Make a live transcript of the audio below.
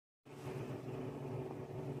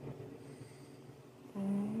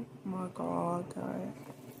my god,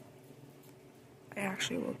 I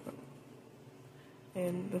actually woke up.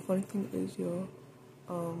 And the funny thing is, yo,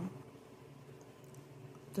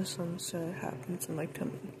 the sunset happens in like 10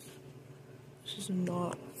 minutes. This is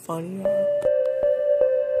not funny, y'all.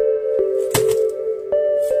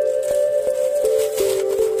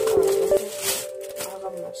 I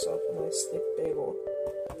got myself a nice thick bagel,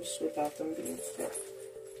 just without them being thick.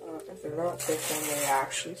 If they're not thick, then they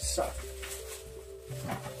actually suck.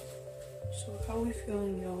 So how are we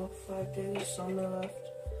feeling, y'all? 5 days, summer left.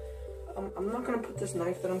 I'm not gonna put this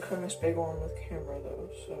knife that I'm cutting this bagel on with camera though,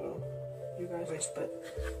 so you guys waste. But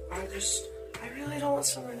I really don't want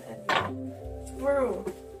summer to end, y'all. Bro,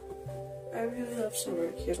 I really love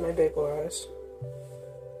summer. Here's my bagel, guys.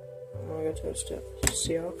 I'm gonna go toast it.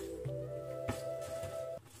 See y'all.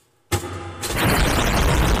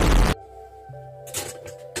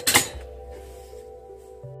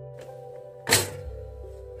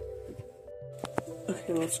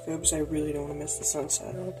 Okay, let's go because I really don't want to miss the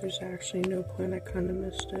sunset. Oh, there's actually no point. I kind of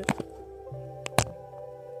missed it.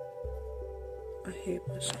 I hate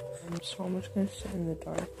myself. So I'm just gonna sit in the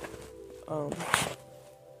dark,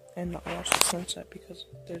 and not watch the sunset because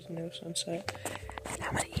there's no sunset. And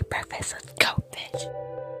I'm gonna eat breakfast. Let's go, bitch.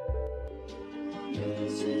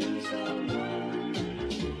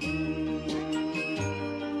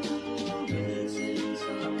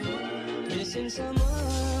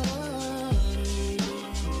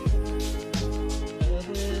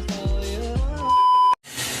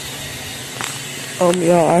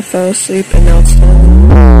 Y'all, I fell asleep and now it's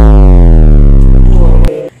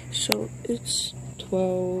 12. So it's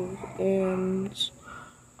 12 and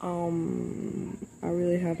I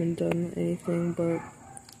really haven't done anything, but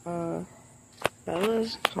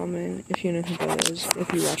Bella's coming, if you know who Bella is,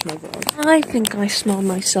 if you watch my vlog. I think I smell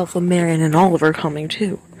myself a Marion and Oliver coming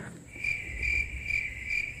too.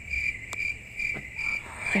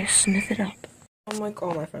 I sniff it up. Like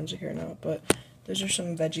all my friends are here now, but those are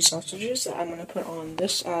some veggie sausages that I'm gonna put on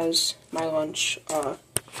this as my lunch.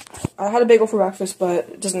 I had a bagel for breakfast, but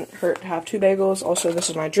it doesn't hurt to have 2 bagels. Also, this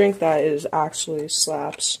is my drink that is actually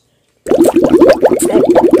slaps.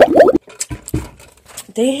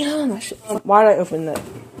 Damn, why did I open that?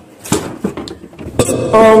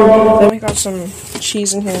 Then we got some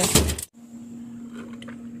cheese in here.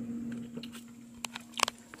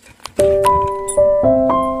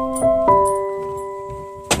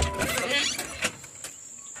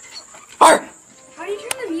 How do you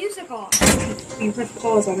turn the music off? You press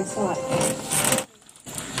pause on the side.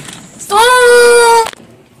 Stop!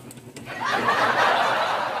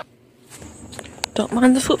 Don't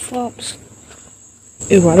mind the flip-flops.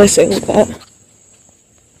 Ew, why did I say like that?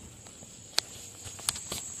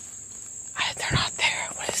 They're not there.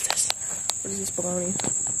 What is this? What is this baloney?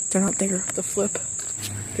 They're not there. The flip.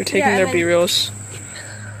 They're taking their B-reels.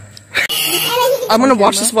 I'm gonna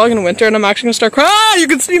watch this vlog in winter and I'm actually gonna start crying. Ah, you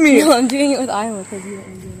can see me! No, I'm doing it with Isla because you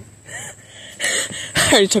didn't do it.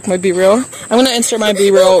 I already took my B-reel. I'm gonna insert my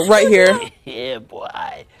B-reel right here. Yeah, boy.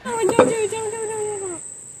 Oh, don't do it, don't.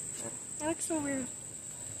 That looks so weird.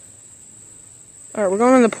 Alright, we're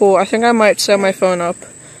going in the pool. I think I might set my phone up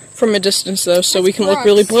from a distance though, so we can look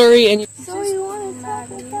really blurry and So you want to talk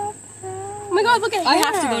about... Oh my god, look at I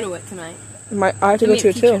have to go to it tonight. I have to go to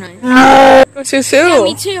it too. Go to it too. Yeah,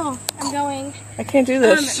 me too. I'm going. I can't do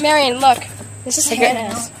this. Marion, look. This is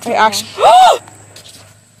Hannah's. I actually...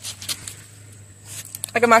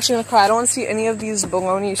 Like, I'm actually gonna cry. I don't want to see any of these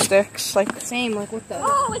bologna sticks. Like, Same, like what the...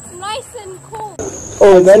 Oh, it's nice and cold.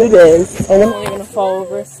 oh, that it is. I'm only gonna fall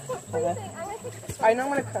over. Okay. I know I'm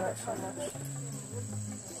gonna cut it so much.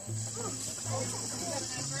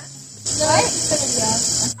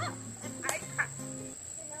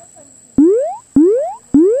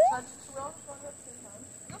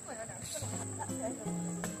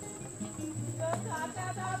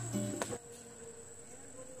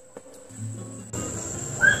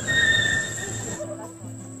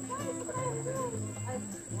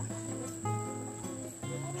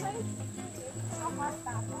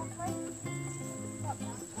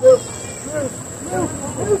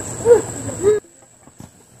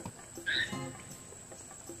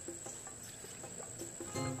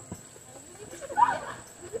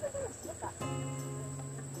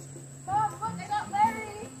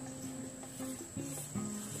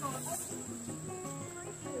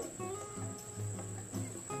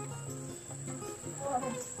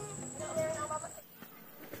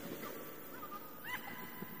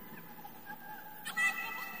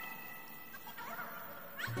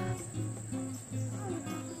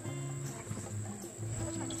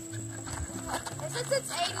 Since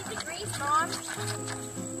it's 80 degrees, Mom.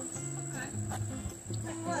 I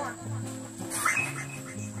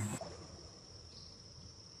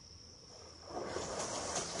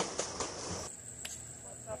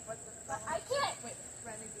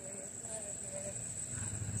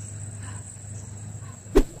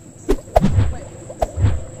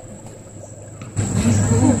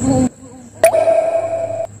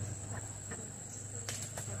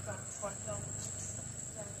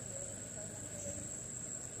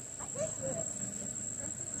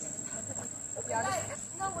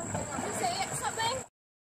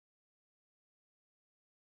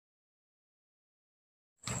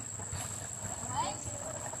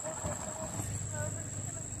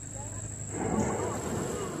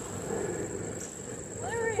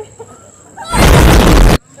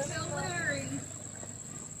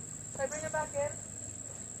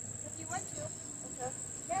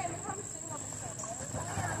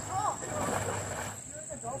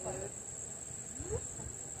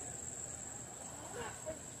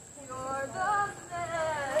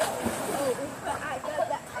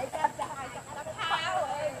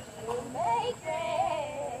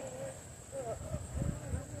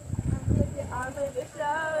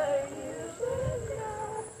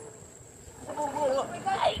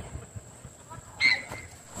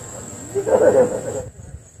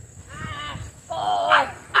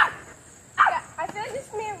feel like this is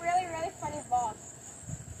gonna be a really, really funny vlog.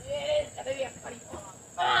 It is gonna be a funny vlog.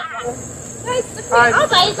 Oh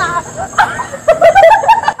my god!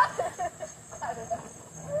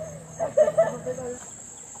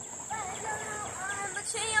 I'm the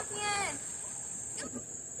champion!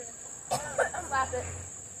 I'm laughing.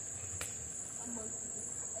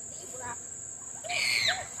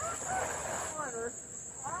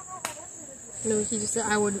 No, he just said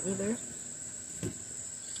I wouldn't either.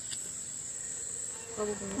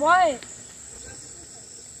 What?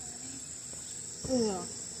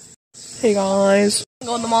 Hey guys.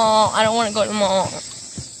 Go to the mall. I don't want to go to the mall.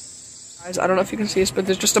 Guys, I don't know if you can see this, but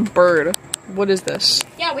there's just a bird. What is this?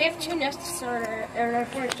 Yeah, we have 2 nests on our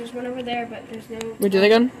porch. There's one over there, but there's no... Wait, do that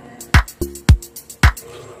again?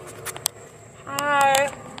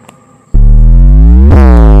 Hi.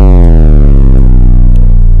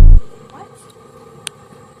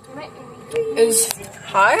 What? Is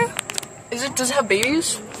hi? Is it? Does it have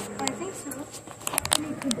babies? I think so.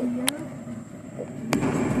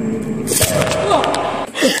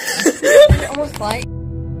 It almost like.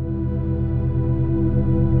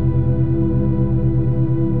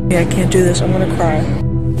 Yeah, I can't do this. I'm gonna cry.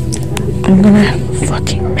 I'm gonna have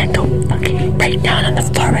fucking mental fucking breakdown on the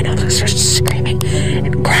floor right now. I'm gonna start screaming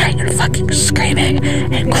and crying and fucking screaming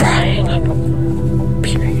and crying.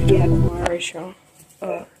 Period. Yeah, my ratio.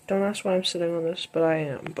 Don't ask why I'm sitting on this, but I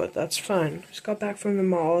am. But that's fine. Just got back from the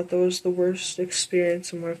mall. That was the worst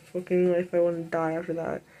experience of my fucking life. I want to die after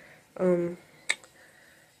that.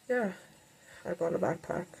 Yeah. I bought a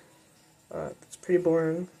backpack. It's pretty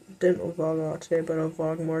boring. Didn't vlog a lot today, but I'll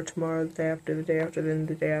vlog more tomorrow, the day after, the day after, then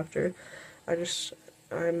the day after. I don't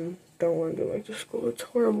want to go back to school. It's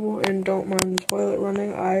horrible, and don't mind the toilet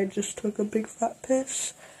running. I just took a big fat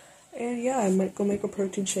piss. And yeah, I might go make a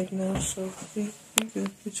protein shake now, so be good.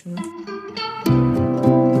 Be tuned.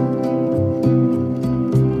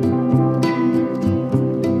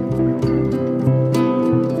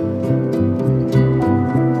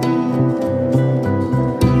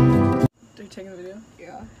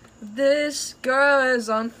 This girl is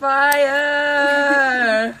on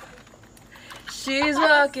fire. She's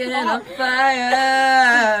walking on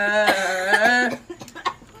fire.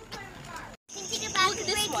 You can take a back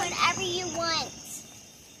break whenever you want.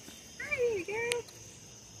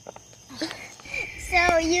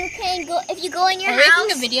 So you can go, if you go in your house. Are we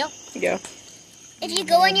making a video? Yeah. If you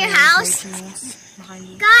go in your house.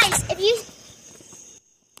 Guys, if you.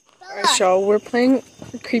 Alright, so we're playing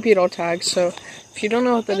creepy doll tag, so if you don't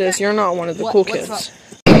know what that is, you're not one of the cool kids.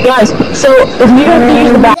 Guys, so if you have to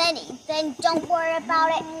use the bathroom, Then don't worry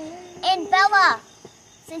about it. And Bella,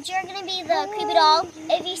 since you're going to be the creepy doll,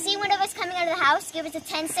 if you see one of us coming out of the house, give us a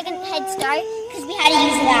 10-second head start, because we had to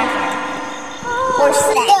use the bathroom. Or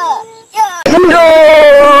sit.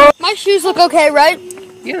 My shoes look okay, right?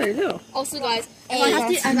 yeah, they do. Also, guys, Hey,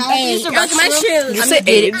 if I have to use the restroom, my shoes. You say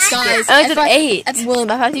 8. guys, I did 8. William,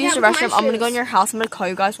 if I have to use the look at restroom, my I'm gonna go shoes. in your house. I'm gonna call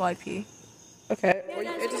you guys while I pee. Okay. Well,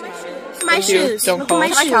 it doesn't matter. my Thank you. shoes. Don't Look call. at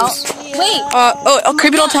my shoes. Wait. Oh,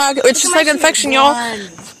 creepy doll tag. It's just like infection, y'all.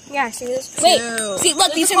 Yeah, see this? Wait. See,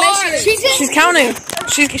 look, these are my shoes. She's counting.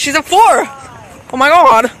 She's at 4. Oh my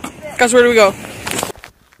god. Guys, where do we go?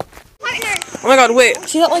 Oh my god, wait.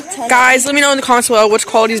 She's at like 10. Guys, let me know in the comments below which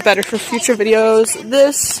quality is better for future videos.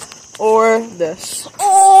 This or this.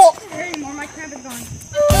 Oh! My cramp is gone.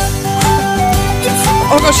 It's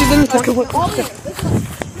go, she's in the pool.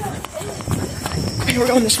 Okay, we're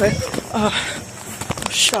going this way.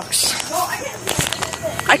 Shucks.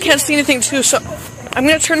 I can't see anything too, so I'm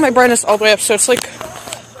gonna turn my brightness all the way up so it's like,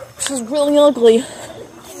 this is really ugly.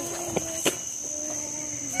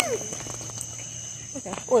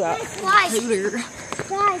 Okay, or that.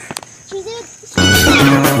 Guys, she's in.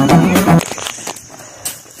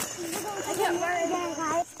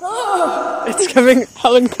 It's giving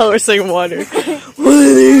Helen Keller saying water. Guys, we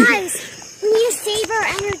need to save our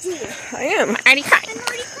energy. I am. Already crying. I'm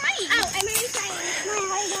already crying. Oh, I'm already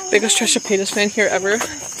crying. Biggest Trisha Paytas fan here ever.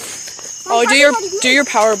 Oh, do your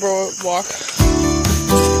power bro walk.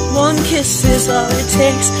 One kiss is all it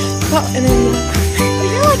takes. And then Are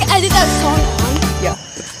you gonna like edit that song on? yeah.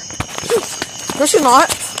 No, she's not.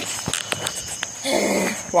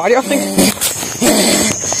 Why do y'all think?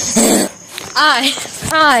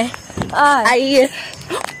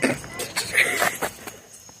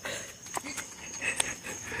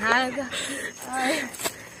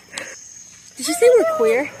 Did you say we're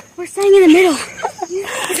queer? We're staying in the middle.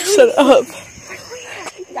 Shut up.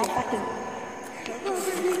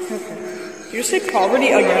 You just say poverty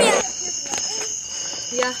again.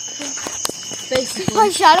 Yeah. Basically. My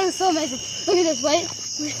shadow is so amazing. Look at this, wait.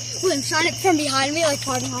 William, shine it from behind me, like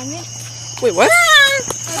far behind me. Wait, what?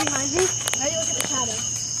 Far behind me. Ready? Look at the shadow.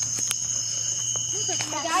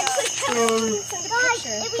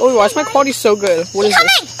 Oh, why is my quality so good? What is Coming!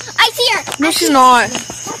 this? I see her. No, she's not.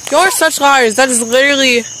 Y'all are such liars. That is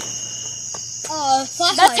literally.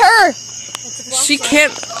 Flashlight. That's her. She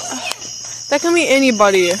can't. That can be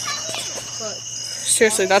anybody.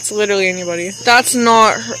 Seriously, that's literally anybody. That's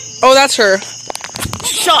not her. Oh, that's her.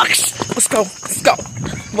 Shucks. Let's go. Let's go.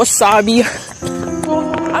 Wasabi.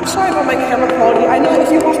 Well, I'm sorry about my camera quality. I know if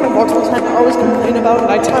you watch my vlogs all the time, I always complain about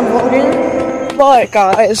nighttime vlogging. But,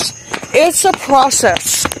 guys, it's a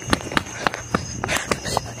process.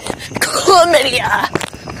 Chlamydia.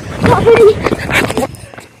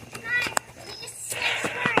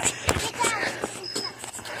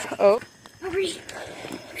 Oh.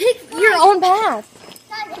 Pick your own path.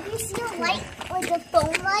 Guys, if you see a light, like a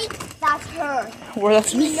phone light, that's her. Where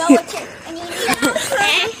that's me. You know what to, and you need to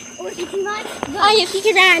or if you do not, you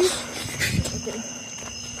can run.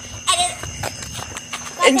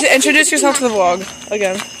 Introduce yourself to the vlog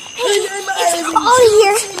again. It's all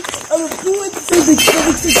here.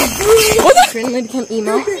 What the? Randomly become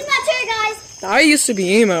emo. That's her, guys. I used to be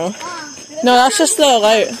emo. No, that's just the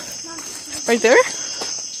light. Right there?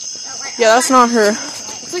 Yeah, that's not her.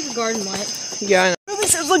 It's like a garden light. Yeah, I know.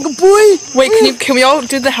 This is like a boy. Wait, can we all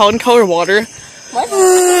do the Helen Keller water? What?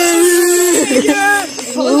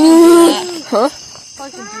 Huh?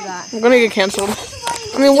 Probably should do that. I'm gonna get canceled.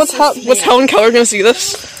 I mean, what's Helen Keller gonna see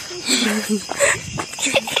this?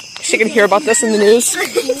 She can hear about this in the news.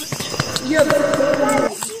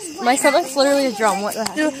 My stomach's literally a drum. What the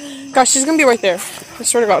heck? Gosh, she's gonna be right there. I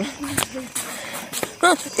swear to God.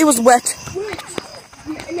 Huh, it was wet.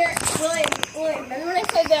 William, remember when I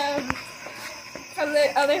said from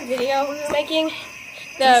the other video we were making,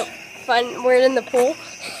 the fun word in the pool?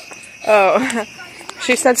 Oh,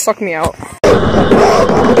 she said suck me out. Most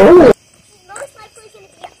likely going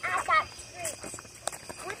to be at that street.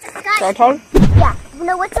 What's the guy? Groundhog? Yeah.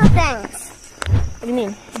 No, what's the things? What do you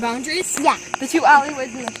mean? The boundaries? Yeah. The two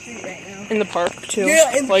alleyways in the street right now. In the park, too.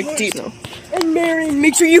 Yeah, in like, the deep now. And Marion,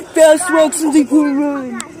 make sure you fast walk so they can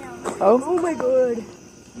run. Oh? Oh my god.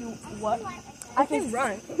 What? I can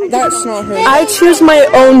run. That's not her. I choose my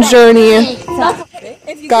own journey.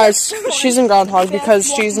 Guys, she's in Groundhog because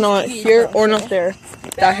she's not here or not there.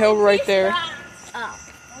 That hill right there.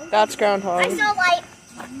 That's I Groundhog. saw a light.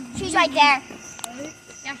 She's right there.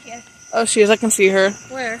 Yeah, she is. Oh, she is. I can see her.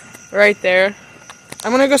 Where? Right there.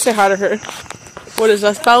 I'm gonna go say hi to her. What is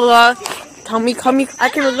this, Bella? Come me. I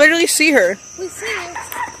can literally see her. We see it.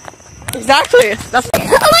 Exactly. That's. Oh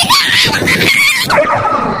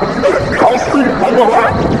my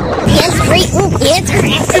god! Hands free. Ooh, hands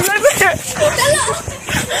free.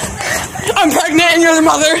 I'm pregnant and you're the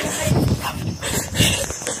mother.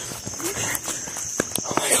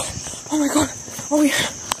 Oh my god. Oh yeah.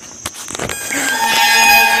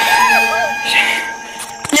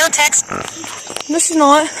 No text. This is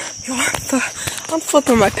not. I'm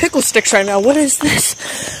flipping my pickle sticks right now. What is this?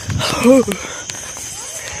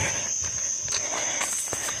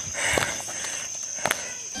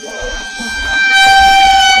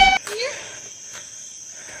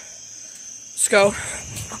 Let's go.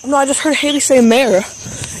 No, I just heard Haley say Mare,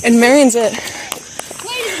 and Marion's it.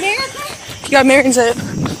 Wait, is America? Yeah, Marion's it.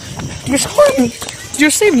 Did you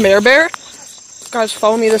say Mare Bear? Guys,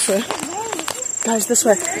 follow me this way. Guys, this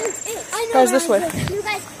way. Guys, this way. You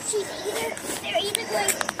guys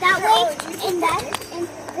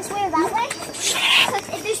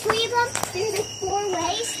there's like 4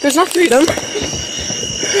 ways. There's not 3 of them.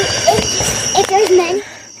 If there's men.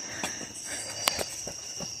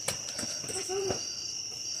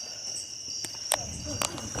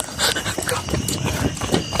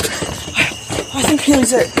 I think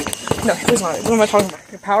Haley's it. No, Haley's not it. What am I talking about?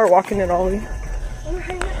 You're power walking it, Ollie.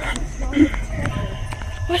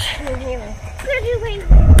 What?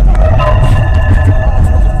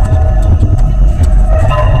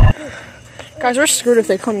 Guys, we're screwed if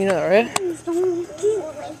they come, you know that, right?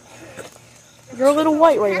 You're a little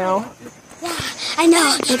white right now. I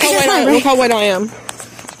know. Look how white I am.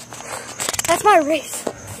 That's my race.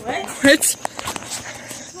 What?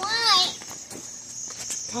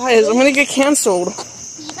 Guys, I'm gonna get canceled. One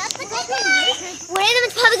of them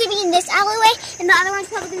is probably gonna be in this alleyway, and the other one's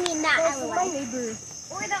probably gonna be in that alleyway.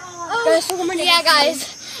 Yeah, guys.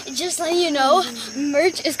 Just letting you know,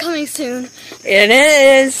 merch is coming soon. It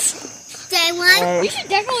is. Day one. We should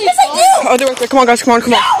definitely. Oh, they're right there. Come on, guys. Come on,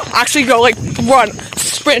 come on. Actually, go, like, run.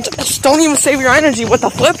 Sprint. Don't even save your energy. What the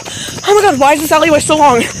flip? Oh my god, why is this alleyway so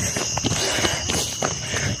long?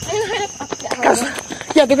 Guys,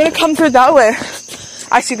 yeah, they're gonna come through that way.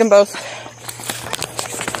 I see them both.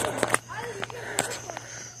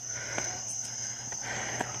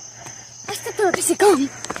 I stepped on a piece of gum.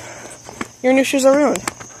 Your new shoes are ruined.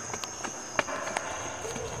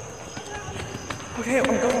 Okay, I'm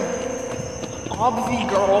going. Obvi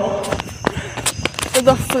girl.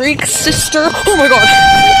 The freak sister. Oh my god.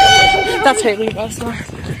 That's Haley. That's not.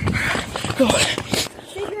 Go.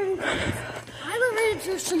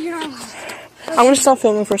 I want to stop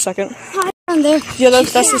filming for a second. Down there. Yeah,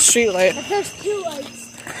 that's the street light. There's 2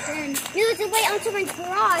 lights. And you have to wait on someone's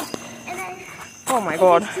garage, and then Oh my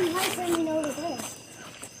god. 2 lights when you know what it is.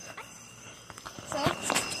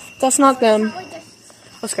 That's not them.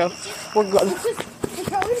 Let's go. We're good.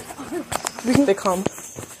 We can they come.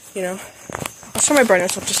 You know. I'll turn my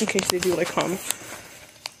brightness up just in case they do like come.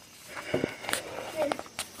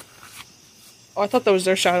 Oh, I thought that was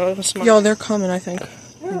their shadow. Yo, they're coming, I think.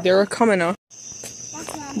 They're coming now.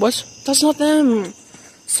 What? That's not them.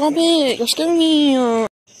 Stop it. You're scaring me.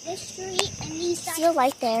 This street and these still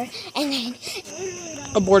right there, and then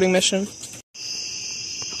Aborting mission.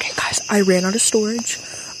 Okay, guys, I ran out of storage.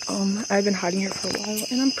 I've been hiding here for a while,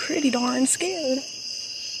 and I'm pretty darn scared.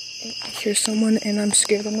 And I hear someone, and I'm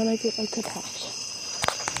scared I'm gonna get like attacked.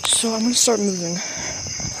 So I'm gonna start moving.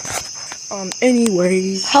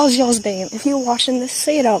 Anyway, how's y'all's day? If you're watching this,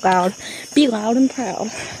 say it out loud. Be loud and proud.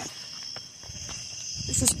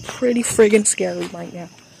 This is pretty friggin' scary right now.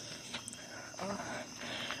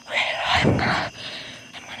 Okay, I'm gonna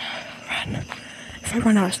run. If I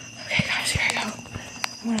run out, okay, guys, here I go.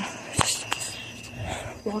 I'm gonna just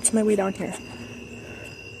waltz my way down here.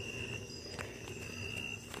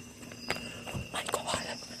 Oh my god,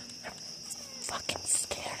 I'm fucking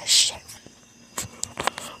scared as shit.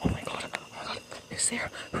 Oh my god, who's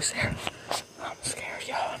there? Who's there? I'm scared,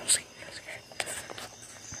 yo, I'm scared.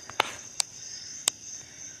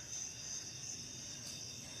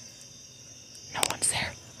 No one's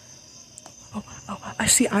there. Oh, I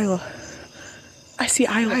see Isla. I see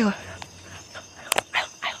Isla. Isla.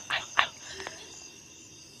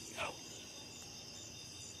 No.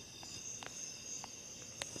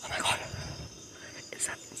 Oh my god. Is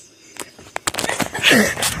that...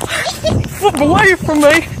 Flip away from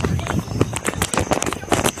me!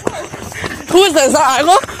 Who is that? Is that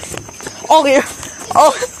Isla? Ollie.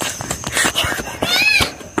 Oh.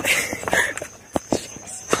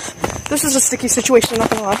 This is a sticky situation, not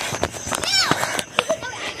gonna lie.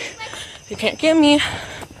 You can't get me.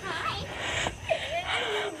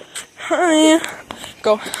 Hi.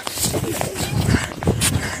 Go.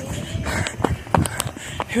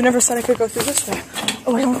 Who never said I could go through this way?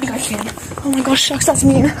 Oh, I don't think I can. Oh my gosh, shucks, that's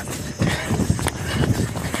mean.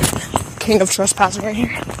 King of trespassing right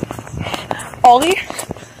here. Ollie?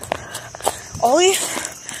 Ollie?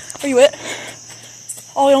 Are you it?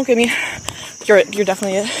 Ollie, don't get me. You're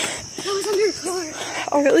definitely it. I was under a car.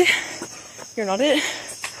 Oh, really? You're not it?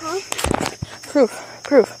 Huh?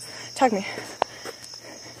 Proof. Tag me.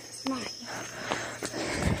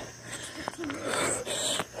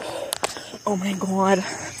 Oh my god.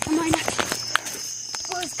 On my neck.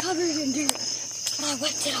 I was covered in dirt, but I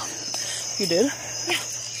wiped it off. You did? Yeah.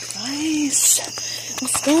 Nice.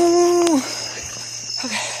 Let's go.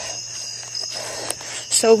 Okay.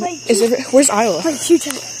 So, where's Isla? Wait, shoe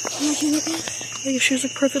tight. My shoe look good? Yeah, your shoes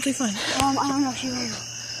look perfectly fine. I don't know if she will.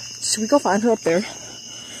 Should we go find her up there?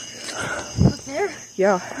 Up there?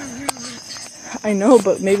 Yeah. I know,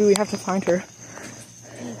 but maybe we have to find her.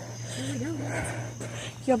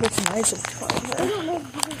 Yeah, but it's nice if we find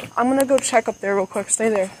her. I'm gonna go check up there real quick. Stay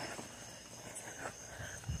there.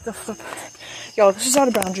 The flip. Yo, this is out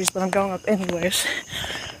of boundaries, but I'm going up anyways.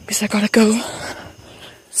 Because I gotta go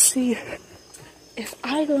see if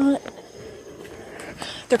Isla...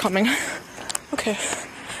 They're coming. Okay.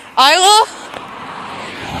 Isla?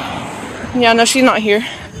 Yeah, no, she's not here.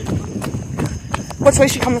 Which way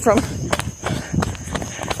is she coming from?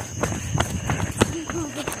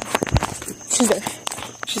 She's there.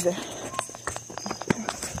 She's there.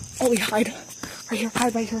 Ollie, hide. Right here,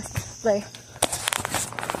 hide right here. Lay.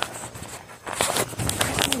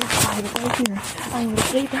 Hide right here. I'm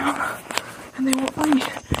gonna lay down. And they won't find me.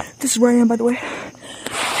 This is where I am, by the way.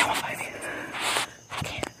 They won't find me.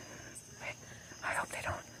 Okay. Wait. I hope they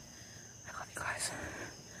don't. I love you guys.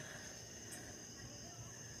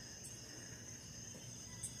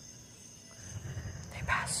 They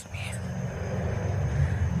passed me.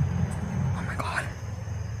 Oh my god.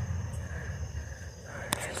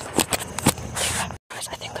 Guys,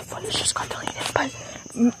 I think the footage just got deleted, but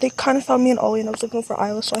they kind of found me and Ollie, and I was looking for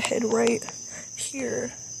Isla, so I hid right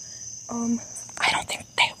here. I don't think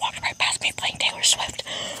they walked right past me playing Taylor Swift,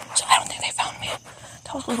 so I don't think they found me.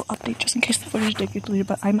 That was a little update just in case the footage did get deleted,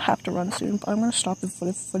 but I have to run soon, but I'm gonna stop the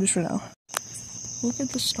footage for now. Look at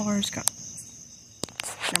the stars, guys.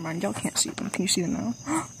 Never mind, y'all can't see them. Can you see them now?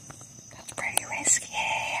 That's pretty risky.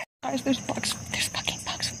 Guys, there's bugs. There's fucking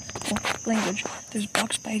bugs. Oh, language. There's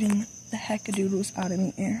bugs biting the heckadoodles out of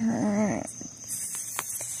me. It hurts.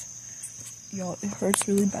 Y'all, it hurts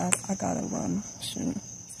really bad. I gotta run soon.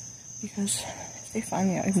 Because if they find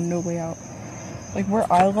me, I have no way out. Like, where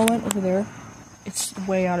Isla went over there, it's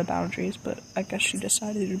way out of boundaries, but I guess she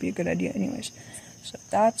decided it would be a good idea anyways. So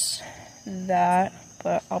that's that,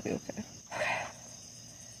 but I'll be okay.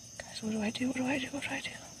 Guys, what do I do? What do I do? What do I do?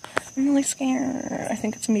 I'm really scared. I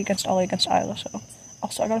think it's me against Ollie against Isla, so.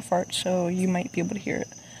 Also, I got a fart, so you might be able to hear it.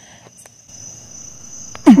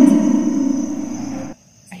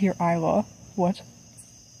 I hear Isla. What?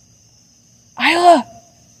 Isla!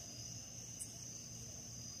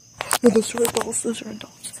 No, those are adults. Those are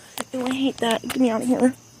adults. Oh, I hate that. Get me out of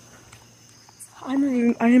here. I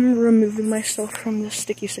am removing myself from this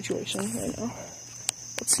sticky situation right now.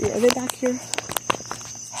 Let's see. Are they back here?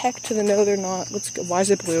 Heck to the no, they're not. Let's go. Why is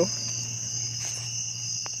it blue?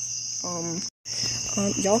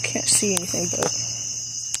 Y'all can't see anything,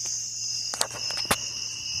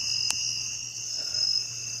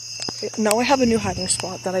 but now I have a new hiding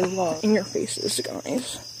spot that I love. In your faces,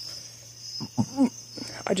 guys.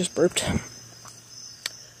 I just burped.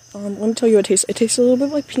 Let me tell you what it tastes. It tastes a little bit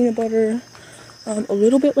like peanut butter, a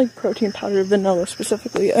little bit like protein powder, vanilla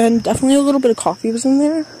specifically, and definitely a little bit of coffee was in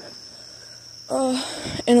there.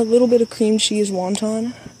 And a little bit of cream cheese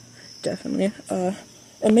wonton, definitely.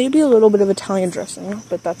 And maybe a little bit of Italian dressing,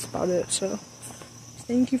 but that's about it. So,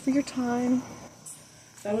 thank you for your time.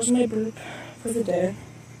 That was my burp for the day.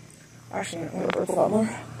 Actually, I'm gonna burp a lot more.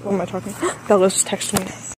 What am I talking? Bella just texted me.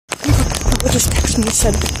 Bella just texted me and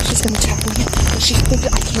said she's gonna tap me. And she thinks I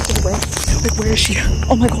can't get away. Like, where is she?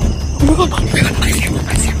 Oh my god. Oh my god. Oh my god. I see her.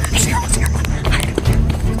 I see her. I see her. I see her. Hide.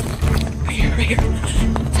 Right here. Right here.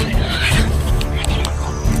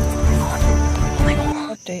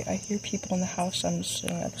 Update. I hear people in the house I'm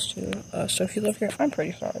sitting next to. So if you live here, I'm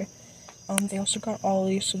pretty sorry. They also got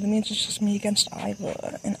Ollie, so that means it's just me against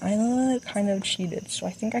Isla. And Isla kind of cheated, so I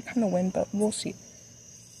think I kind of win, but we'll see.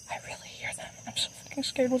 I really hear them. I'm so fucking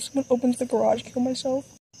scared when someone opens the garage, kill myself.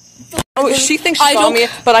 Oh, she thinks she saw me,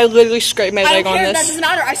 but I literally scraped my leg on this. That doesn't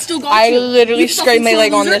matter. I still got you. I literally scraped my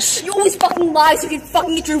leg on this. You always fucking lie so you can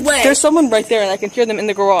fucking get your way. There's someone right there, and I can hear them in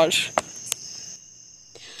the garage.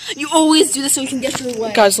 You always do this so you can get your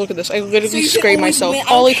way. Guys, look at this. I literally scraped myself.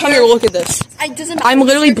 Ollie, come here, look at this. I'm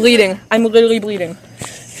literally bleeding. I'm literally bleeding.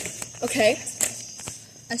 Okay.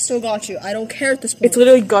 I still got you. I don't care at this point. It's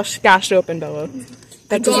literally gashed open, Bella.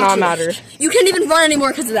 That does not matter. You can't even run anymore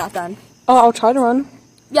because of that, then. Oh, I'll try to run.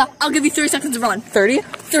 Yeah, I'll give you 30 seconds to run. 30?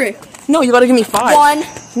 3. No, you gotta give me 5. 1.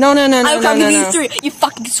 No. I'll give you 3. You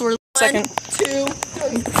fucking sort of. 2,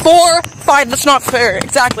 3. 4, 5. That's not fair.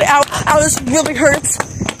 Exactly. Ow, ow, this really hurts.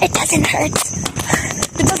 It doesn't hurt.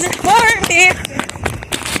 It doesn't hurt me.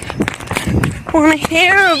 I want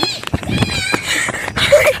him.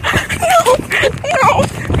 No.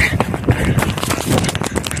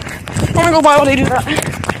 Oh my god, why would they do that?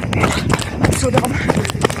 I'm so dumb.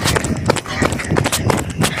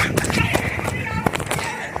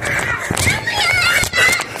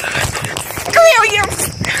 Come here, you.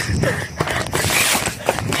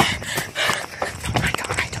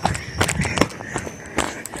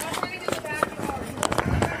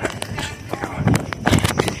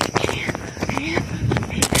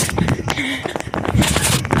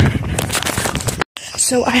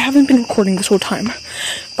 So I haven't been recording this whole time.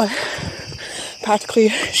 But practically,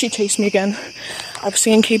 she chased me again. I was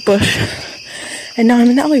seeing Kate Bush, and now I'm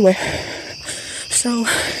in the alleyway. So,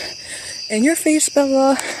 in your face,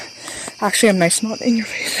 Bella. Actually, I'm nice, not in your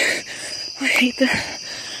face. I hate that.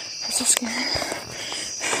 I'm so scared.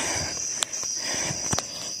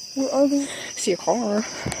 Where are they? I see a car.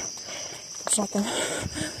 It's not them.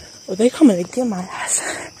 Oh, they coming to get my ass.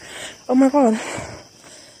 Oh my god.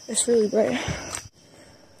 It's really bright.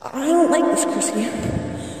 I don't like this, Chrissy.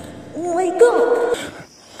 Wake up!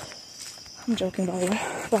 I'm joking, by the way,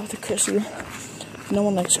 about the Chrissy. No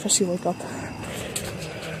one likes Chrissy, wake up.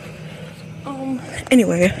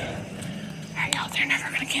 Anyway. Hey, yo, they're never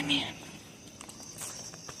gonna get me.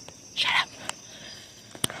 Shut up.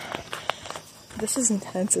 This is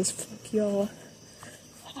intense as fuck, y'all.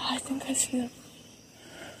 I think I see them.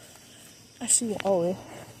 I see Ollie.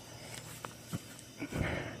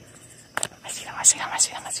 I see them.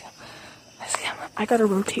 I gotta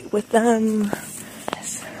rotate with them.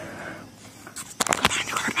 Yes. Go behind.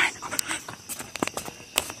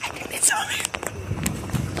 I think it's on me.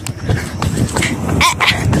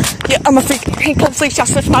 Yeah, I'm a freak. Pink cold sleeves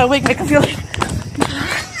just lift my wig, make him feel like.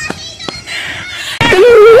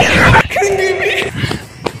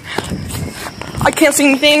 I can't see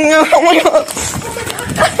anything. Oh my god.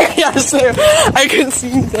 Yes, I can't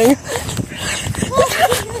see anything.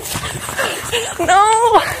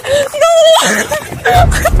 No!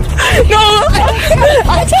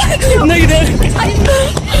 No, you did.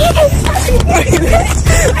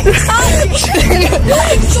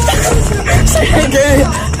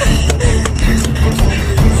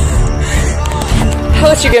 How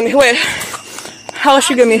much you give me? Wait. How much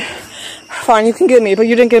you give me? Fine, you can give me, but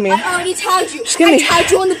you didn't give me. I already tagged you. Just give me. I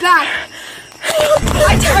tagged you on the back.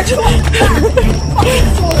 I tagged you on the back.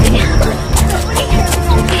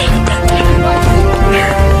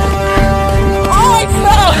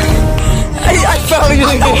 I fell. You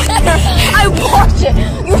didn't get it. I watched it.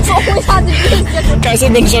 You always had to do this. Guys,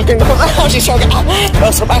 I've been joking. She's joking.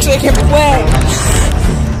 No, so actually, I can't win.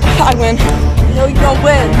 I win. No, you don't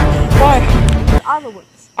win. Why? Isla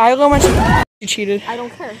wins. Isla went. She cheated. I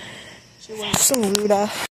don't care. She wins. Some rude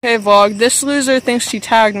ass. Hey vlog, this loser thinks she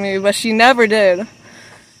tagged me, but she never did.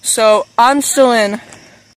 So I'm still in. No!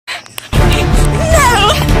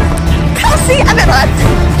 Kelsey, I'm not.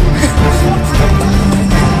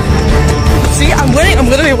 See, I'm winning. I'm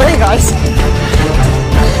literally winning, guys.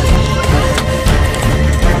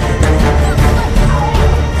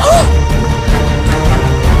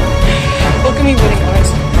 Look at me winning,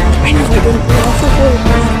 guys. I know I didn't win.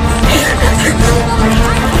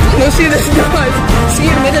 No, see this, guys. She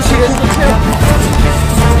admitted she didn't too.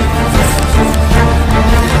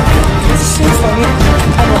 This is so funny.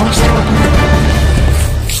 I lost.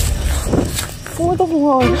 For the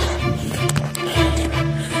vlog.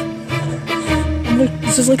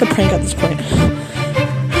 This is like a prank at this point.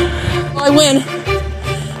 Well, I win.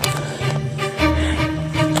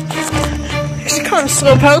 She kind of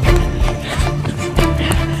slowpoke.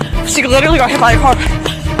 She literally got hit by a car.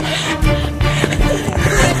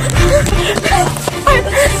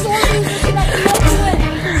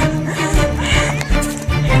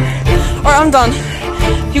 Alright, I'm done.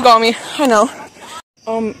 You got me. I know.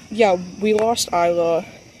 Yeah, we lost Isla.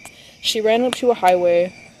 She ran up to a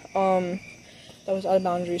highway. That was out of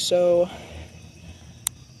boundary, so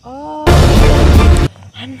I'm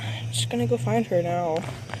just gonna go find her now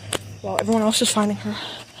while everyone else is finding her.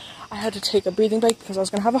 I had to take a breathing break because I was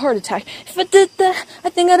gonna have a heart attack. If I did that, I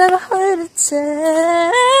think I'd have a heart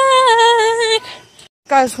attack.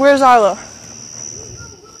 Guys, where's Isla?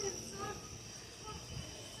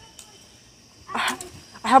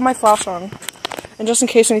 I have my flash on, and just in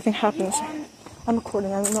case anything happens, I'm recording.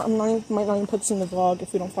 Might not even put this in the vlog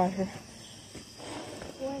if we don't find her.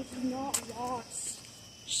 She's not lost.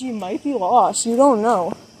 She might be lost. You don't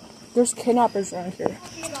know. There's kidnappers around here.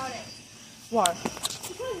 Why?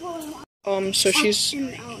 So she's...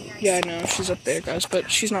 Yeah, I know. She's up there, guys. But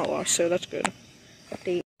she's not lost, so that's good.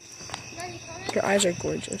 Update. Your eyes are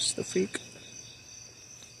gorgeous. The freak.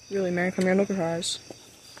 Really, Mary, come here and look at her eyes.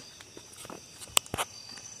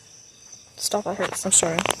 Stop, that hurts. I'm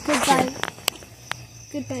sorry. Goodbye.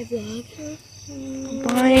 Goodbye, vlog.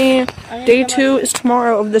 Bye. Day 2 is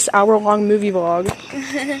tomorrow of this hour-long movie vlog.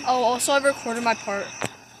 Oh, also I recorded my part.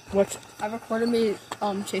 What? I recorded me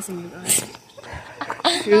chasing you guys.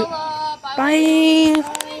 Bye.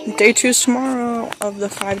 Day 2 is tomorrow of the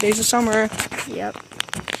 5 days of summer. Yep.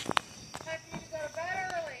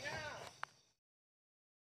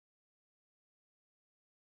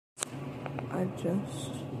 I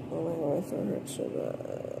just... Oh my god, I thought it hurt so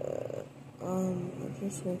bad. I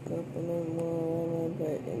just woke up and then went to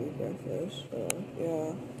bed and eat breakfast, so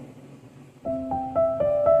yeah.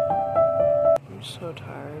 I'm so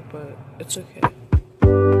tired, but it's okay.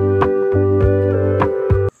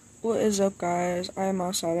 What is up, guys? I am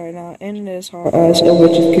outside right now, and it is hot as a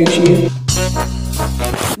witch's coochie.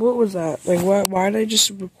 What was that? Like, why did I just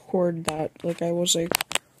record that? Like, I was like...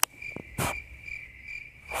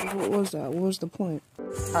 What was that? What was the point?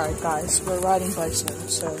 Alright, guys, we're riding bikes now,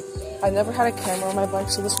 so... I never had a camera on my bike,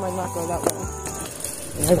 so this might not go that well.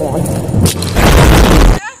 Yeah, go on.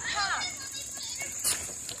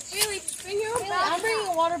 Really? Bring your own I'm bringing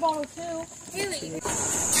a water bottle too. Really?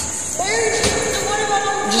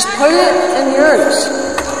 Just put it in yours.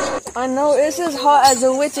 I know, it's as hot as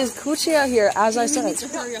a witch's coochie out here, as I said. I'm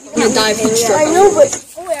gonna dive head straight. I know, but...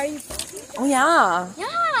 Oh, wait, are you... Oh, yeah.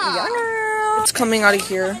 Yeah. It's coming out of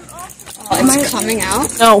here. It's coming out?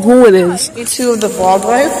 No, who it is. Me too of the vlog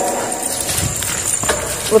life.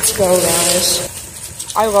 Let's go, guys.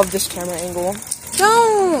 I love this camera angle.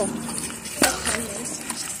 No!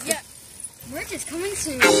 Yeah. We're just coming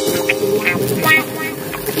soon.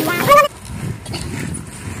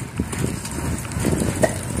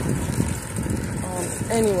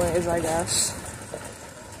 Anyways, I guess.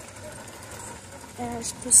 Not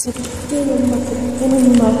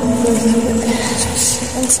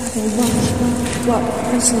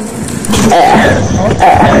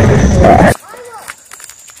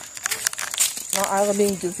Isla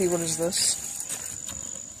being goofy, what is this?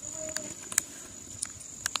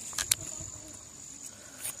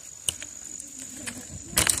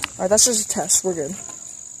 Alright, that's just a test, we're good.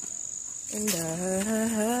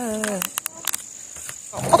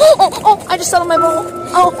 Oh, I just sat on my bowl.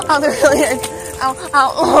 Oh, they're really hurt. Ow.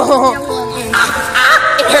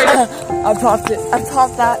 I popped it. I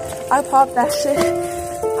popped that shit.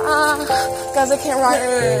 Guys, I can't ride it.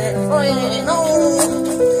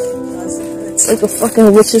 It's like a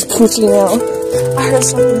fucking witch's coochie now. I heard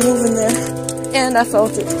something moving there, and I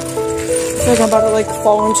felt it. I feel like I'm about to like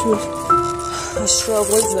fall into a stroke.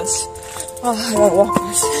 What is this? Oh, I gotta walk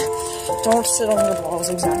this. Don't sit on your balls,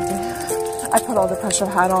 exactly. I put all the pressure I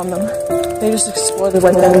had on them. They just exploded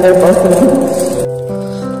right then and there, both of them.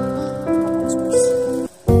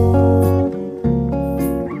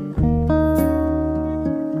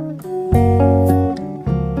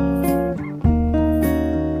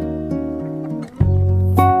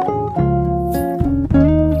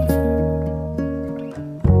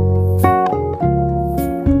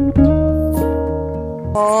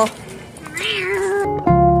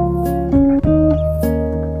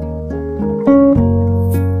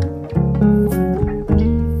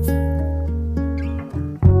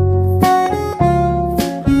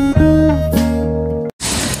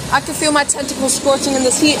 I can feel my tentacles scorching in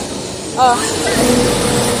this heat.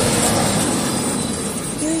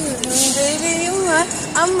 Baby, you might,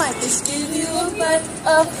 I might just give you a bite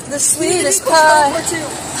of the sweetest pie.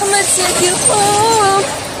 I'm gonna take you home.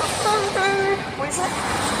 What is that?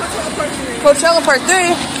 Coachella Part 3.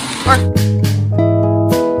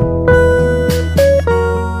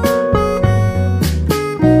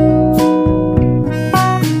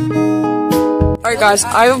 Alright guys,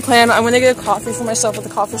 I have a plan. I'm gonna get a coffee for myself at the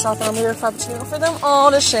coffee shop and I'm gonna get a frappuccino for them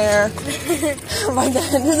all to share. By the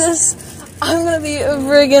end of this, I'm gonna be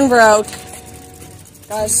friggin' broke.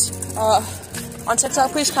 Guys, on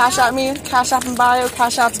TikTok, please cash out me. Cash app in bio,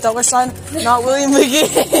 cash app's $, not William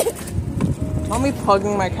McGee. Mommy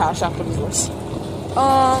plugging my cash app, what is this?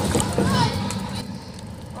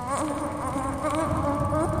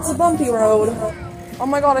 It's a bumpy road. Oh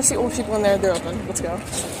my god, I see old people in there, they're open. Let's go.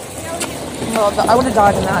 No, I would have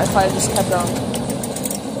died in that if I just kept going.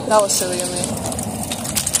 That was silly of me.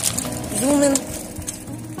 Zoom in.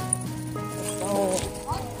 Oh.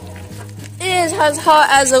 It is as hot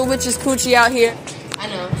as a witch's coochie out here. I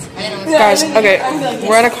know. Guys, okay,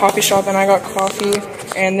 we're at a coffee shop and I got coffee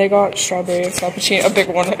and they got strawberry frappuccino, a big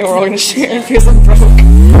one that we're all gonna share because I'm broke.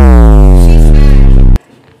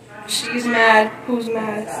 She's mad. Who's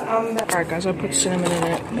mad? I'm mad. Alright guys, I put cinnamon in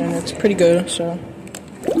it and it's pretty good, so.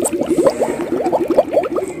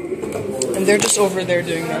 And they're just over there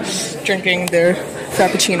doing this, drinking their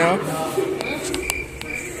frappuccino.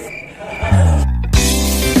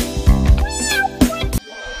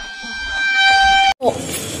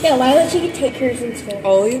 Yeah, why don't you take hers instead?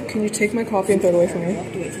 Ollie, can you take my coffee and throw it away from me?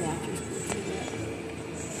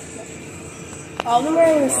 All of them are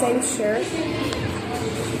in the same shirt.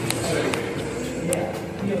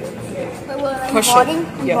 Wait, what, Push vlogging?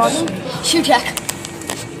 it. Yes. Shoe check.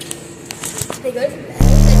 They good?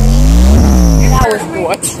 That was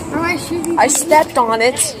what? Are my shoes? I stepped on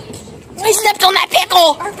it. I stepped on that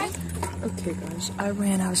pickle! Okay guys, I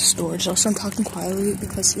ran out of storage. Also, I'm talking quietly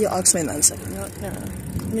because, yeah, I'll explain that in a second. No.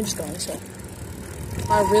 Let me just go in a sec.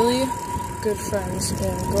 My really good friends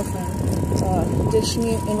and girlfriend ditched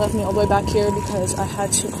me and left me all the way back here because I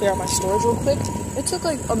had to clear out my storage real quick. It took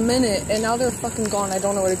like a minute and now they're fucking gone. I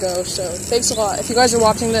don't know where to go, so thanks a lot. If you guys are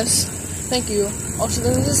watching this, thank you. Also,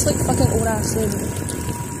 there's this like fucking old ass lady.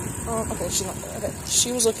 Okay, she's not there. Okay.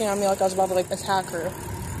 She was looking at me like I was about to like attack her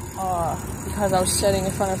because I was sitting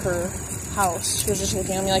in front of her house. She was just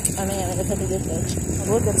looking at me like, oh man, look at the good bitch. Like,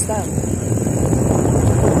 look, it's them.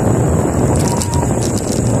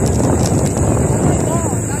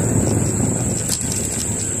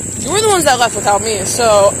 You were the ones that left without me,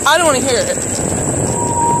 so I don't want to hear it.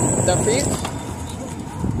 The freak.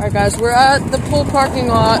 Alright guys, we're at the pool parking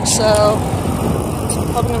lot, so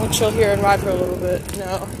I'm probably gonna chill here and ride for a little bit.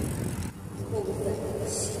 No.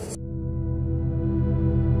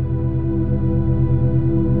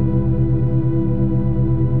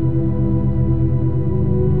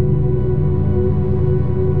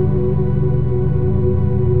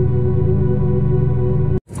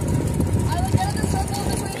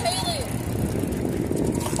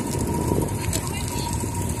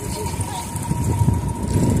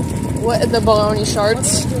 What, the baloney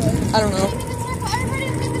shards? I don't know.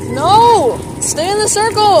 No! Stay in the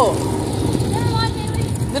circle!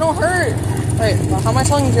 They don't hurt. Wait, how am I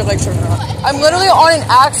telling you if your legs hurt or not? I'm literally on an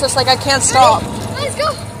axis, like I can't stop. Let's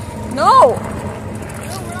go. No!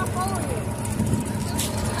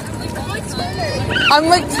 I'm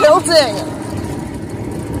like tilting.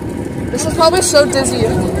 This is probably so dizzy.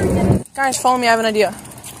 Guys, follow me, I have an idea.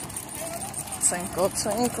 Twinkle,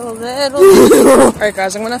 twinkle, little. Alright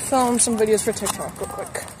guys, I'm gonna film some videos for TikTok real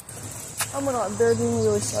quick. Oh my god, they're being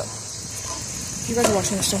really slow. If you guys are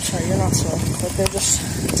watching this, don't sorry, you're not slow. But they're just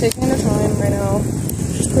taking their time right now.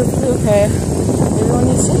 Which is perfectly okay. Everyone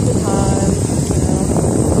needs to take their time, you know.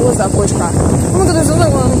 What was that voice crack? Oh my god, there's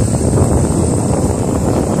another one!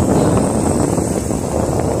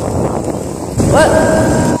 What?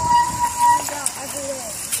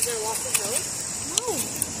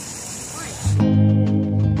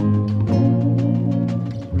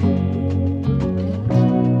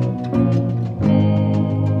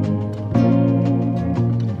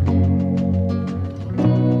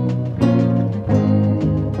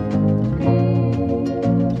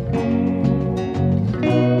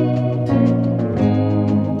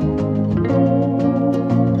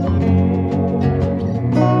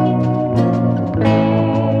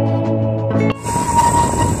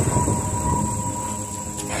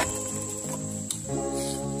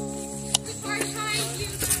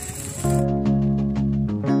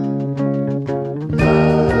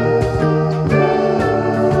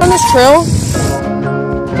 On this trail?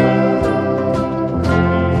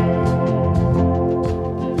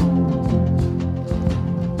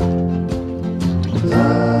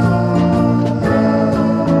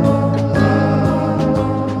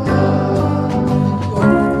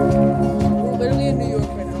 We're literally in New York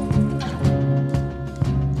right now.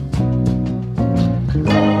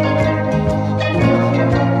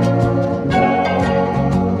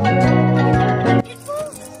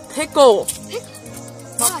 Pickle.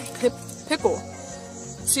 Why? Pickle.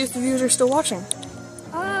 See if the viewers are still watching.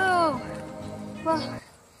 Oh. Well.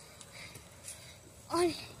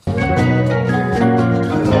 On.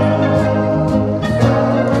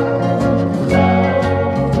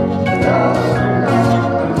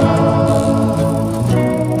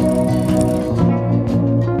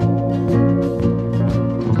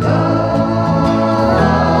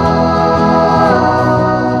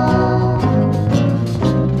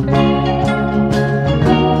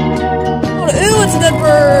 Ew, it's a dead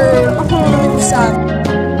bird. Oh, sad.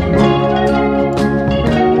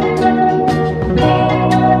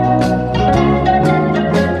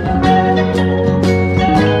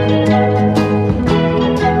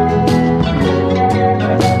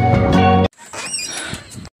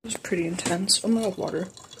 It's pretty intense. Oh my god, water.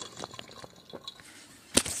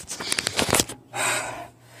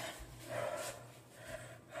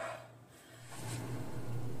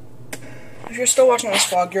 If you're still watching this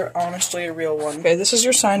vlog, you're honestly a real one. Okay, this is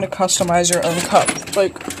your sign to customize your own cup.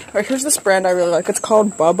 Like, alright, here's this brand I really like. It's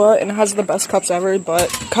called Bubba, and it has the best cups ever, but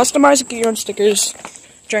customize it, get your own stickers,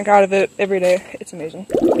 drink out of it every day. It's amazing.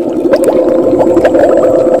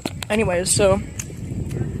 Anyways, so,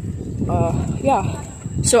 yeah.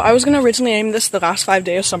 So I was gonna originally name this The Last 5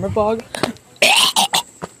 Days Summer Vlog.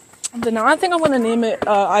 But now I think I'm gonna name it,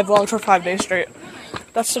 I Vlogged for 5 days straight.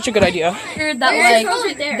 That's such a good idea. I heard that,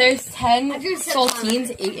 like, there's 10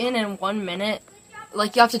 saltines eaten in 1 minute.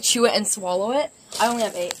 Like, you have to chew it and swallow it. I only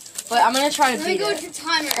have 8. But I'm gonna try to Let me beat go it to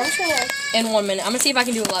timer. in 1 minute. I'm gonna see if I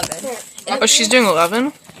can do 11. Oh, she's doing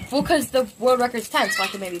 11? Well, because the world record's 10, so I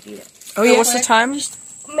can maybe beat it. Oh yeah, what's the time?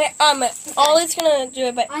 Ollie's gonna do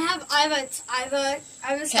it, but I have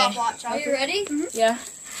a stopwatch. Are you ready? Yeah.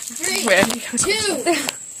 3, Wait. 2,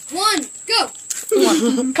 1, go.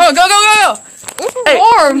 Come on, go! Hey.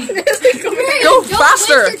 Warm! Go Don't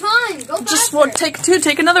faster! waste your time. Go faster. Just one, take two,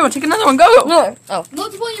 take another one, go! No. Oh.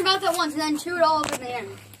 Multiple in your mouth at once and then chew it all up in the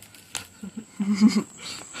end.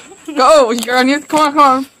 Go! You're on your, come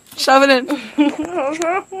on. Shove it in.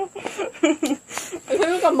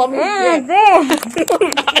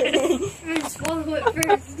 Swallow it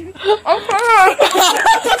first.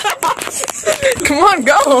 Come on,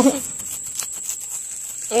 go!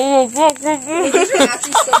 These are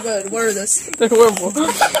actually so good. What are this? They're horrible.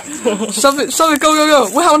 Shove it, go!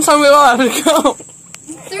 Well, how much time we have? Go!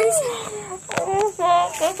 30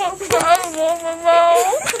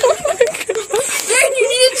 you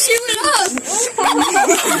need to chew it up.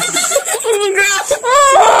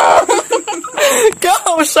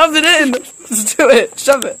 Go! Shove it in! Let's do it!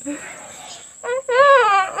 Shove it!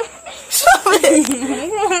 Shove it!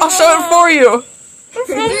 I'll shove it for you! 3,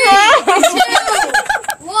 2,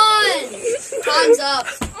 1. Time's up.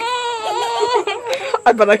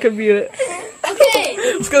 I bet I could beat it. Okay.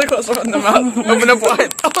 Let's get a close up on the mouth. Open up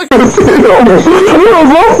wide. Oh my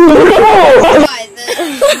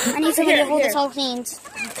I need somebody to hold this whole clean.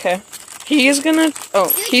 Okay. He's gonna. Oh,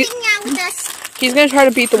 Hang out with us. he's gonna try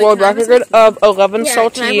to beat the world record of 11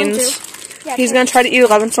 saltines. He's gonna try to eat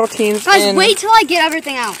 11 saltines Guys, in wait till I get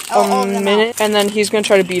everything out. a minute, and then he's gonna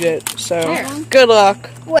try to beat it. So, good luck.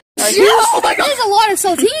 Oh my god. There's a lot of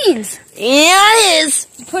saltines. Yeah, it is.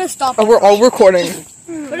 Put a stopwatch. Oh, we're all recording.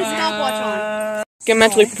 Put a stopwatch on. Get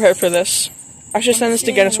mentally prepared for this. I should send this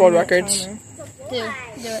to Guinness World Records.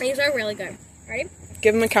 these are really good.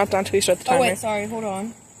 Give him a countdown till you start the timer. Oh, wait, sorry. Hold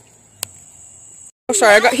on. Oh,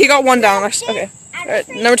 sorry, he got one down. Okay. Alright,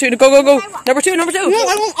 number 2, go! Number 2! No,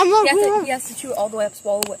 I'm not. He has to chew all the way up,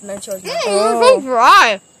 swallow it, and then show his mouth. Oh.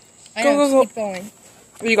 Dry. I know, Go. just keep going.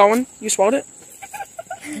 You got one? You swallowed it?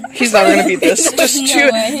 He's never gonna beat this. Just No chew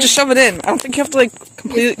it. way. Just shove it in. I don't think you have to like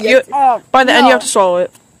completely. By the end, you have to swallow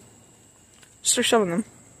it. Just start shoving them.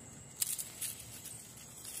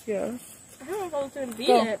 Yeah. I don't know if I was beat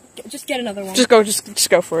Go. it. Just get another one. Just go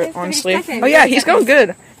for it. Honestly. Oh yeah, he's going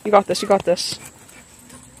good. You got this.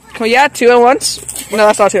 Come on, yeah, 2 at once. No,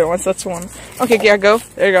 that's not 2 at once. That's 1. Okay, yeah, go.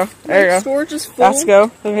 There you go. Storage is full. Let's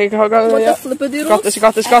go. Okay, go. What Yeah. the flippadoodles? You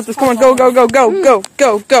got this. Come on, go. On, Yep.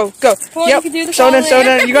 you can do the Show it.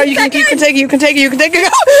 You can take it.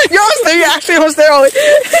 You're almost there. You're actually almost there, Ollie.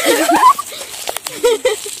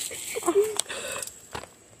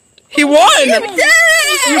 He won!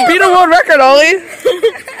 You beat a world record, Ollie.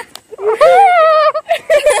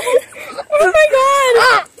 Oh my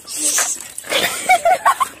god!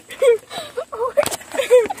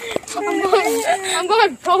 I'm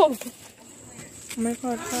going cold. Oh my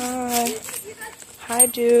god, hi. Hi,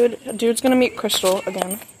 dude. Dude's gonna meet Crystal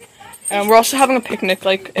again. And we're also having a picnic,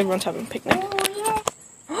 like everyone's having a picnic.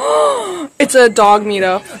 It's a dog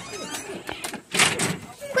meetup.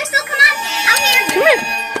 Crystal, come on. Out here.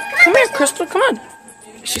 Come here, Crystal, come on.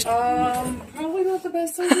 She's Probably not the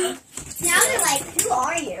best idea. Now they're like, who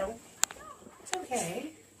are you? It's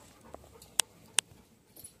okay.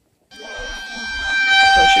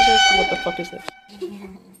 oh, she's like, what the fuck is this?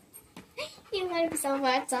 You let himself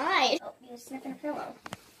outside. Oh, he was sniffing a pillow.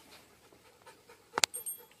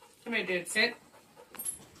 Come here, dude. Sit.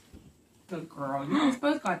 Good girl. You guys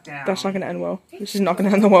both got down. That's not gonna end well. This is not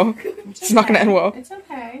gonna end well. This is not gonna end well. It's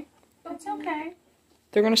okay. It's okay.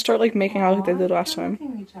 They're gonna start like making out like they did last time.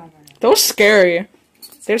 Looking at each other. That was scary.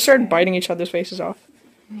 They just started biting each other's faces off.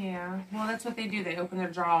 Yeah. Well, that's what they do. They open their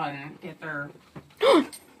jaw and get their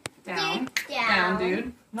down. Down,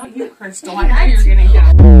 dude. Not you, Crystal. I know you're getting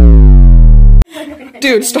down.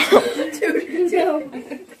 Dude, stop.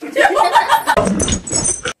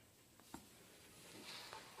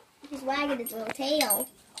 He's wagging his little tail.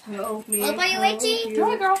 Help me. Up on your way, T? Go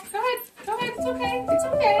ahead, girl. Go ahead. It's okay. It's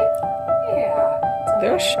okay. Yeah.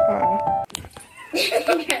 They're shy.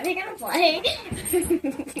 They're gonna play.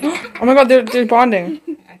 Oh my god, they're bonding.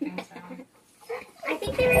 I think so. I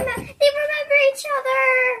think they remember each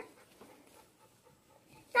other.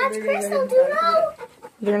 That's Crystal, do you know?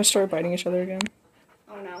 They're gonna start biting each other again.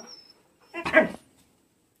 Oh no.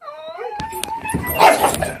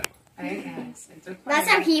 Hey, guys. It's okay. That's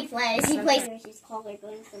how he plays. He plays. She's called going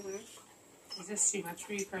somewhere. Is this too much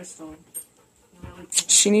for you, Crystal? You really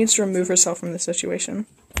She needs to remove herself from this situation.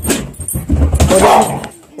 He's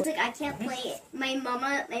like, I can't play it. My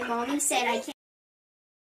mommy said I can't.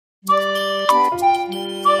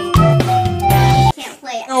 Can't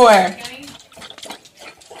play it. No way.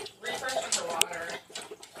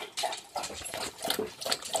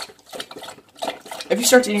 If he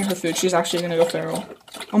starts eating her food, she's actually gonna go feral.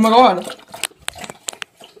 Oh my god.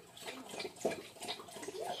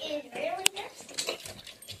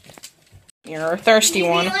 You're a thirsty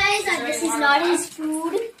one. Realize that this is not his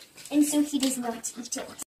food, and so he does not eat it.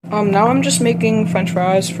 Now I'm just making french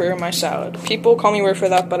fries for my salad. People call me weird for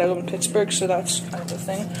that, but I live in Pittsburgh, so that's kind of a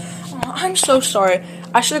thing. Oh, I'm so sorry.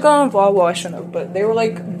 I should have gone on vlog. Well, I shouldn't have, but they were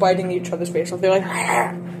like biting each other's face off. They're like,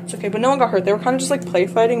 it's okay, but no one got hurt. They were kind of just like play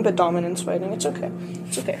fighting, but dominance fighting. It's okay.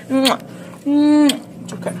 It's okay.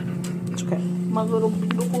 It's okay. It's okay. My little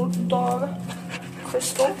beautiful dog,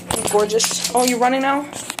 Crystal, gorgeous. Oh, you running now?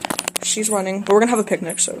 She's running, but we're gonna have a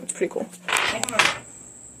picnic, so it's pretty cool.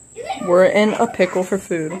 We're in a pickle for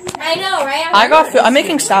food. I know, right? I got food. I'm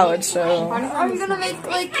making salad, so. Are you gonna make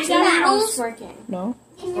like noodles? No.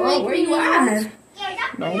 Oh, where you at?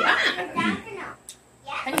 No.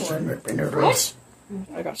 What?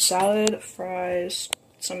 I got salad, fries,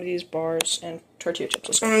 some of these bars, and tortilla chips.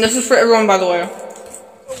 Let's go. This is for everyone, by the way.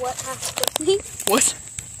 What?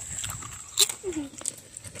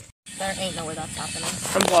 There ain't no way that's happening.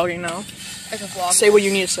 I'm vlogging now. It's a vlog. Say what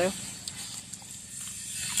you need to say.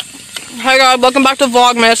 Hi guys, welcome back to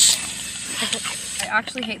Vlogmas. I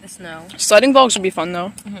actually hate the snow. Sledding vlogs would be fun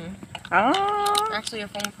though. Actually, your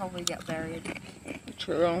phone will probably get buried.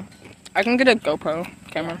 True. I can get a GoPro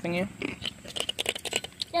camera thingy.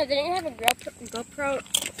 Yeah, didn't you have a GoPro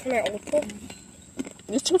from your old pool?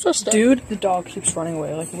 It's too much stuff. Dude, the dog keeps running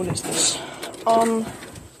away. Like, what is this? Oh.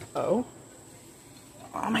 Oh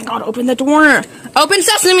my god, open the door! Open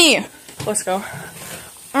sesame! Let's go.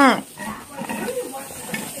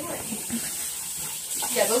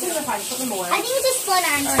 Yeah, those are fine. Put them away. I think it's a split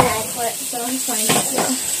iron side, so it's fine.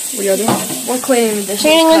 What are y'all doing? We're cleaning the dishes.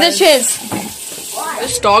 Cleaning the dishes.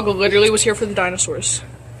 This dog literally was here for the dinosaurs.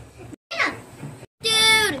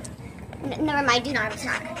 Dude! Never mind, do not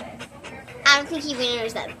attack. I don't think he even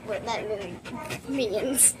knows that movie.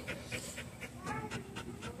 Minions.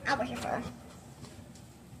 I'll brush your fur.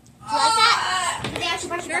 Do you like that? They actually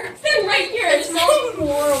brush your fur. They're right here. It smells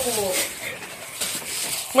horrible.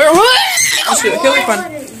 Where? What? Let's do it. It'll be fun.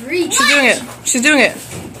 She's doing it. She's doing it.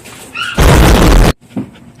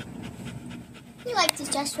 You like this,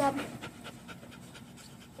 Just Rub?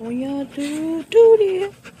 Oh yeah, duty.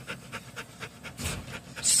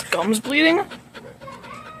 Scum's bleeding. I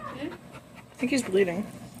think he's bleeding.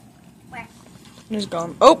 Where? In his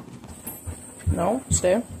gum. Oh. No,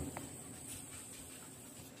 stay.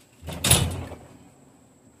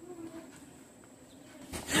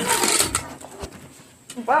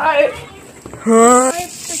 Bye. I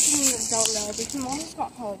freaking don't know. Because mom just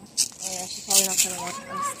got home. Oh yeah, she's probably not gonna watch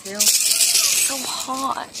us too. So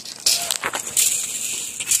hot.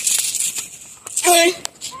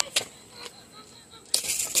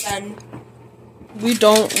 Ben. We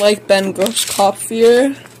don't like Ben Gross cop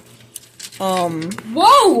fear.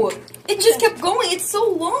 Whoa! It just kept going. It's so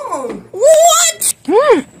long. What?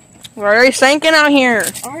 We're already sinking out here.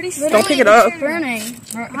 Don't pick it up. It's burning.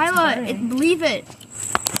 Hyla, believe it.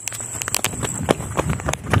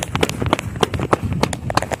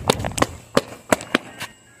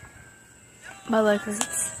 My leg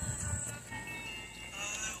hurts.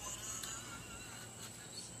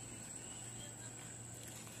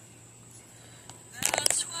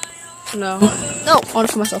 No. No, I want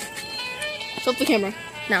it for myself. Flip the camera.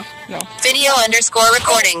 Now. No. Video _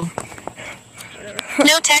 recording.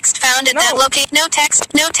 No text found at that location. No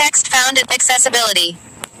text found at accessibility.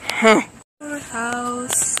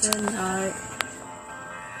 House tonight.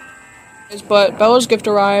 But Bella's gift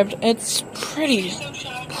arrived. It's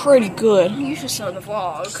pretty good. You should start the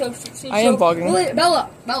vlog. I am vlogging. Wait, Bella,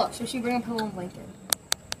 should she bring a pillow and blanket?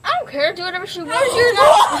 I don't care. Do whatever she wants.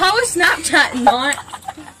 How is Snapchat not?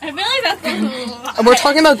 I feel like that's the We're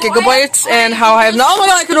talking about gigabytes and how I have not. Oh my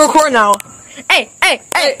god, I can record now. Hey.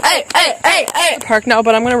 Park now,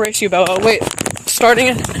 but I'm gonna race you, Bella. Wait, starting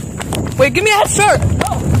it. Wait, give me a head start.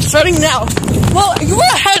 No. Starting now. Well, you were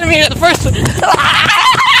ahead of me at the first.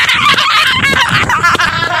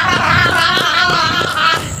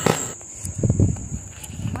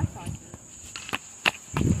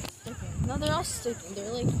 No, they're all sticking.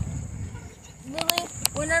 They're like, really.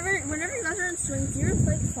 Whenever you guys are in swings, you're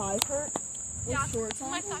like 5 hurt with shorts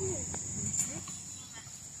on.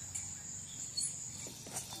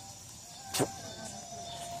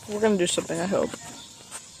 We're gonna do something, I hope.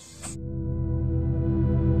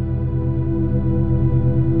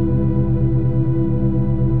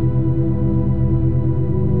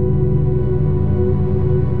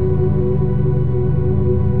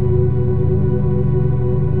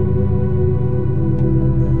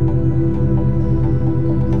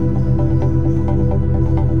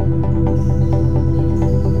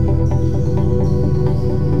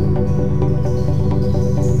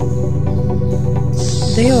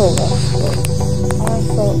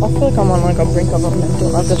 like a brink of a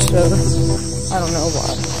mental episode. I don't know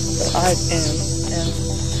why, but I am, and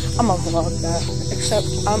I'm gonna vlog that. Except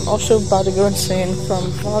I'm also about to go insane from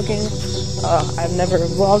vlogging. I've never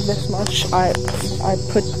vlogged this much. I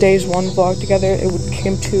put days 1 vlog together. It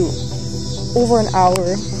came to over an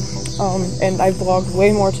hour, and I vlogged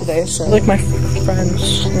way more today. So like my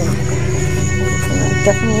friends,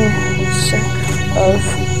 definitely sick of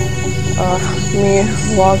me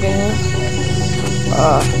vlogging,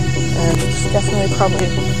 and definitely probably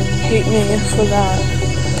hate me for that.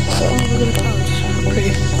 So look at the clouds,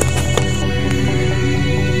 pretty.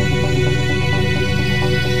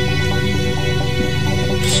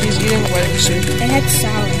 She's eating wedding soup. It had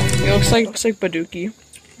salad. It looks like Baduki.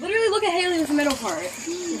 Literally, look at Haley's middle part.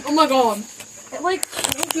 Oh my god. It like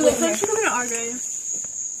she's coming to our grade.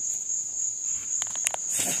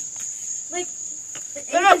 Like, the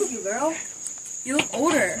age is you, girl. You look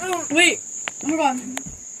older. Oh, wait. Oh my god.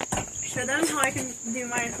 Show them how I can do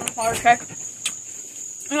my power check.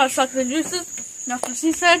 I gotta suck the juices. That's what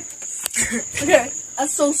she said. Okay.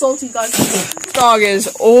 That's so salty, guys. Dog is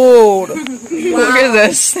old. Wow. Look at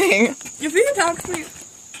this thing. If you can talk to me.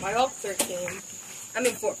 My dog's 13. I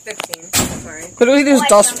mean, 15. Sorry. Literally, there's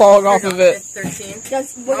dust falling off of it. 13.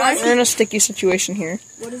 Yes, We're in a sticky situation here.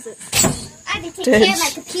 What is it? I have to take care of my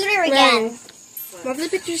computer again. What if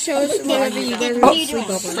the picture shows whatever you get? Come on, Gigi.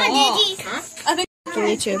 I think for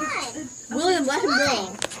YouTube. William, let him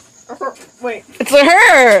go. It's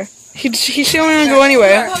her. He's showing him to go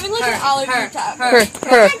anyway. I'm having like an allergy attack.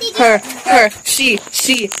 Her. She.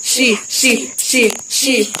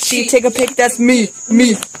 Take a pic. That's me.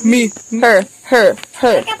 Her.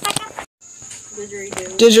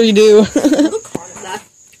 Didgeridoo.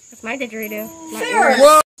 That's my didgeridoo.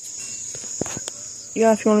 Whoa.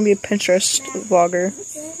 Yeah, if you want to be a Pinterest vlogger.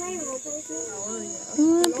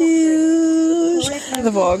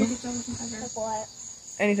 The vlog.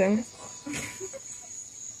 Anything.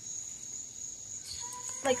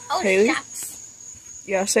 Like, oh, Haley? shucks.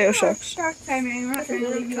 Yeah, say oh shucks. Yeah, we're back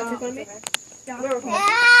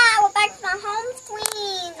to my home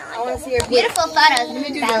screen. I want to see your beautiful photos. Let me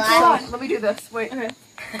do this. Let me do this. Wait.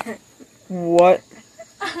 Okay. What?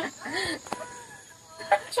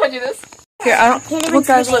 Should I do this? Here, I don't. Look,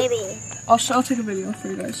 guys, look. I'll take a video for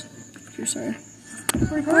you guys. If you're sorry.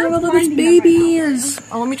 Look at these babies.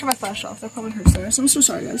 Oh, let me turn my flash off. That probably hurts their eyes. I'm so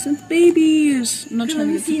sorry, guys. They're babies. I'm not trying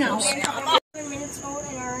to get too close. Minutes old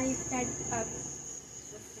and already fed up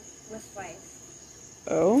with wife.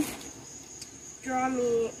 Oh. Draw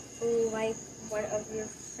me like one of your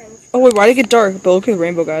friends. Oh wait, why did it get dark? But look at the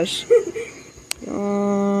rainbow, guys.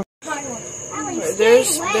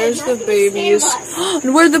 There's the babies.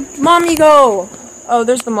 Where'd the mommy go? Oh,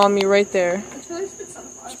 there's the mommy right there.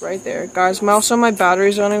 It's right there, guys. Also, my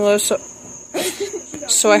battery's running low, so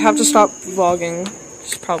I have to stop vlogging.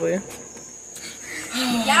 Just probably.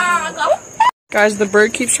 Yeah, go. Guys, the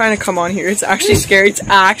bird keeps trying to come on here. It's actually scary. It's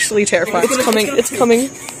actually terrifying. It's coming. It's coming.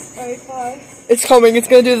 It's coming. It's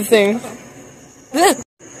gonna do the thing.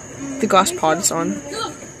 The glass pod is on.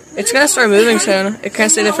 It's gonna start moving soon. It can't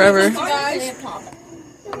stay there forever.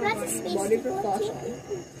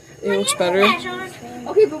 It looks better.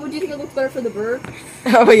 Okay, but would you think it looks better for the bird?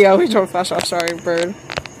 Oh yeah, we turned flash off. Sorry, bird.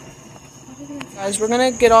 Guys, we're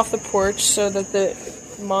gonna get off the porch so that the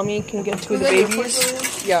mommy can get to the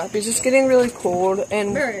babies. Yeah, because it's getting really cold.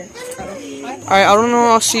 And alright, I don't know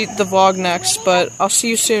when I'll see the vlog next, but I'll see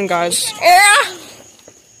you soon, guys.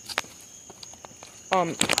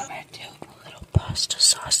 I'm gonna do a little pasta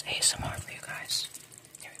sauce ASMR for you guys.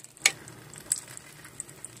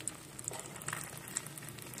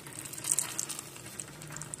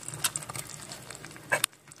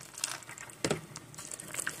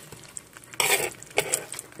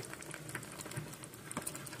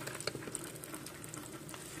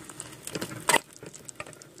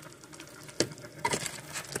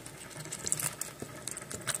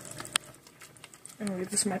 Anyway,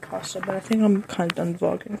 this is my pasta, but I think I'm kind of done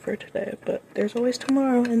vlogging for today, but there's always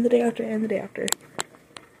tomorrow, and the day after, and the day after.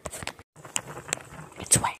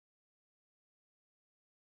 It's away.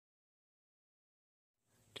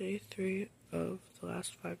 Day 3 of the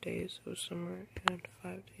last 5 days of summer, and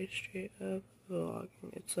 5 days straight of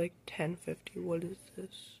vlogging. It's like 10:50. What is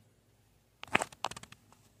this?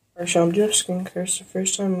 Alright, so I'm doing skincare. So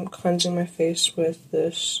first I'm cleansing my face with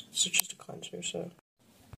this. It's just a cleanser, so.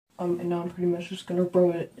 And now I'm pretty much just gonna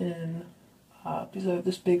rub it in, because I have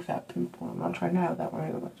this big fat pimple. I'm not trying to have that when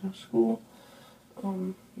I go back to school.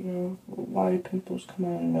 You know, why do pimples come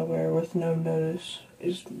out of nowhere with no notice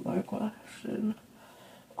is my question.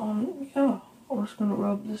 Yeah, I'm just gonna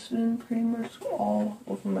rub this in pretty much all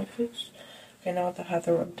over my face. Okay, now that I have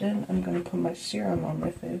the rubbed in, I'm gonna put my serum on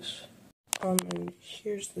my face. And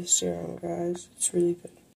here's the serum, guys. It's really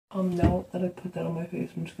good. Now that I put that on my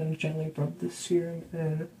face, I'm just gonna gently rub the serum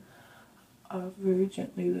in. Very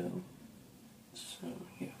gently though. So,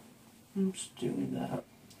 yeah. I'm just doing that.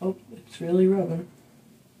 Oh, it's really rubbing.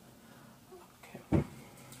 Okay.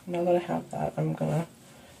 Now that I have that, I'm gonna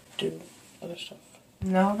do other stuff.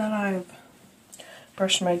 Now that I've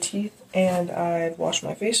brushed my teeth and I've washed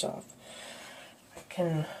my face off, I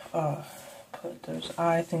can put those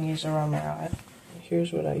eye thingies around my eye.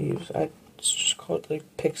 Here's what I use. It's just called like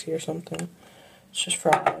Pixie or something. It's just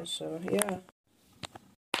for eyes, so yeah.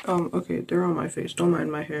 Okay, they're on my face. Don't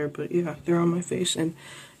mind my hair, but yeah, they're on my face and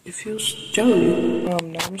it feels jelly. Now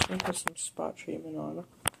I'm just gonna put some spot treatment on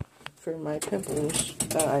for my pimples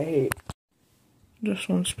that I hate. This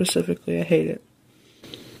one specifically, I hate it.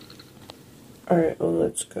 Alright, well,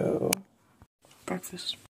 let's go.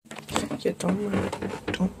 Breakfast. Yeah, don't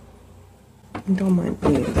mind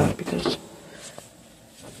any of that because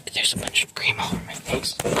there's a bunch of cream all over my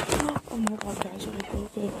face. Oh my god, guys, look,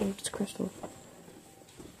 it's Crystal.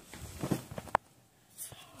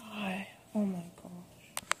 Hi. Oh my gosh.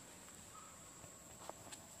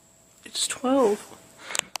 It's 12.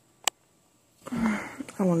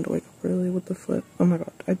 I wanted to wake up early with the flip. Oh my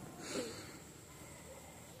god.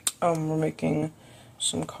 We're making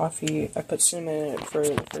some coffee. I put cinnamon in it for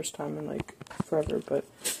the first time in like forever, but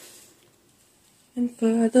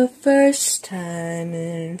for the first time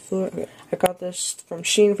in forever. I got this from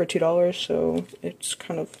Shein for $2, so it's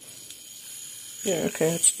kind of, yeah,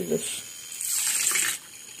 okay, let's do this.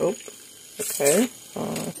 Oh, okay.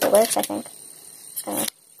 It works, I think. It's gonna...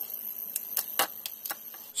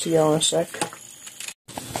 See y'all in a sec.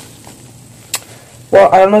 Well,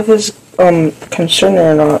 I don't know if this is concerning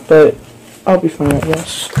or not, but I'll be fine, I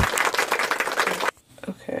guess.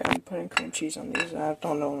 Okay, I'm putting cream cheese on these. I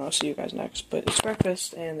don't know when I'll see you guys next, but it's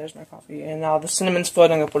breakfast, and there's my coffee, and now the cinnamon's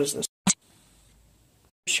floating up. What is this?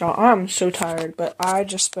 I'm so tired, but I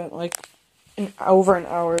just spent like over an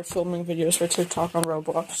hour filming videos for TikTok on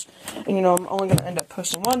Roblox, and you know, I'm only gonna end up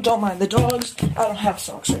posting one. Don't mind the dogs. I don't have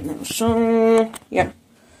socks right now, so yeah.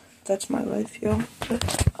 That's my life, yo.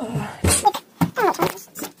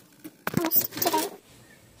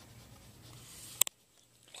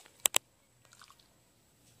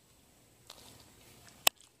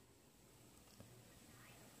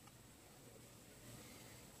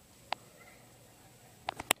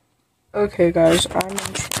 Okay, guys, I'm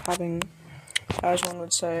having, as one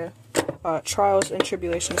would say, trials and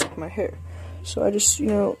tribulations with my hair. So I just, you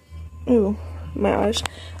know, ooh, my eyes,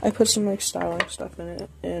 I put some like styling stuff in it,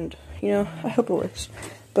 and you know, I hope it works.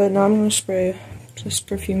 But now I'm gonna spray this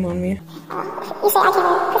perfume on me. You say I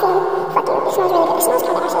can perfume, fuck you, it smells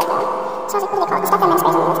really good. It smells kind of actually like, it smells like, what do they call it, the stuff that men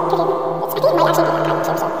sprays on perfume. I think it might actually be that kind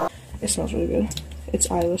too, so. It smells really good. It's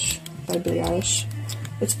Eilish, by Billie Eilish.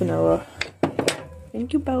 It's vanilla.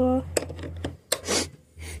 Thank you, Bella.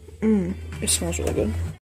 It smells really good.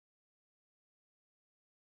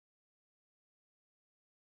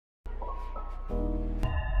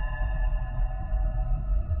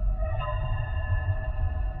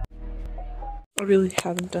 I really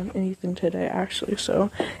haven't done anything today, actually, so,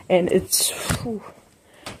 and it's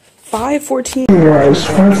 5:14. Guys,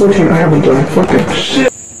 5:14, I haven't done fucking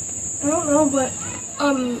shit. I don't know, but,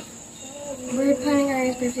 we're planning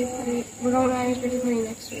our birthday party. We're going to our birthday party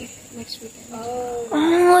next weekend. Oh,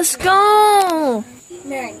 let's go!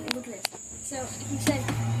 Mary, look at this. So,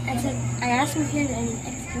 I asked him if he had any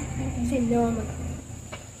ex-girlfriend. He said no, I'm like,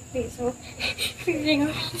 wait, so, we're getting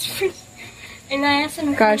off his first. And I asked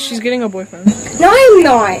him. Guys, she's getting a boyfriend. No, I'm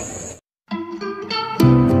not.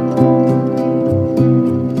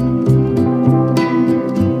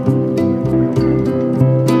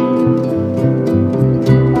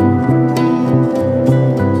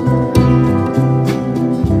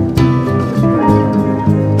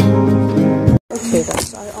 Okay,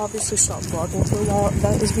 guys, I obviously stopped vlogging for a while.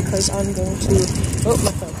 That is because I'm going to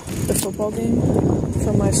the football game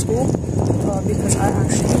from my school. Because I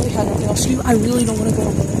actually really had nothing else to do. I really don't want to go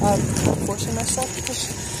I'm forcing myself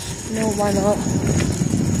because, you know, why not?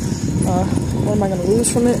 What am I going to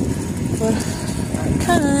lose from it? But I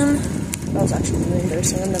can. That was actually really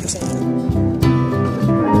embarrassing. I've never seen that.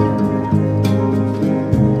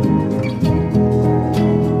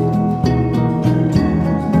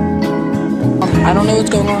 I don't know what's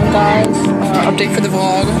going on, guys. Update for the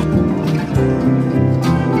vlog.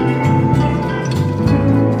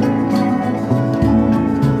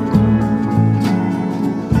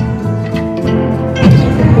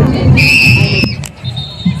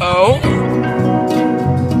 Oh.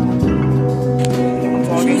 I'm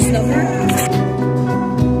vlogging.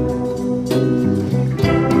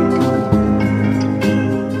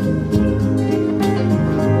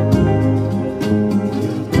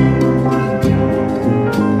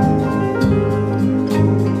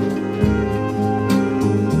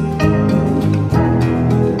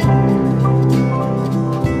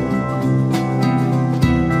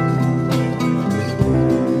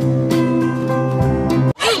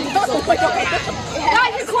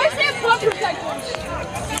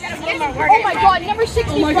 number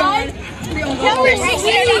 65. Oh my God. Number 67.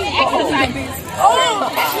 Oh,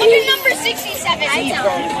 look at number 67.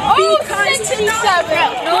 Oh, 67. No,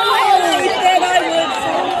 then I would.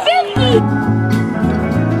 50.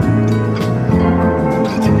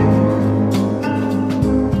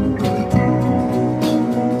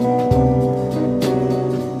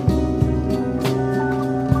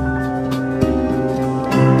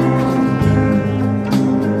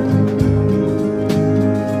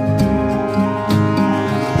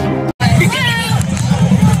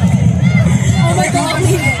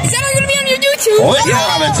 Whitney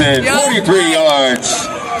Robinson, 43 yards.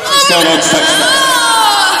 Still no touchdown.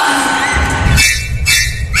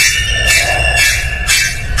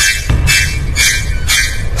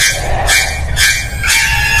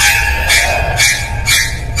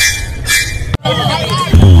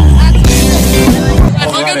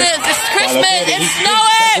 Look at this, it's Christmas, it's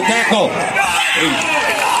snowing!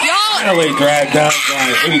 Y'all, finally dragged down by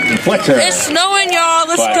Aiden Fletcher. It's snowing, y'all,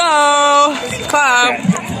 let's go. Clap.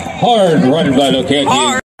 Hard running by Locadia.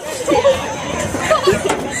 Hard.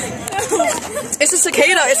 It's a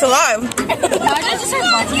cicada, it's alive. Why did I just start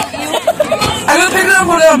barking at you? I'm gonna pick it up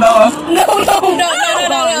with Bella. No.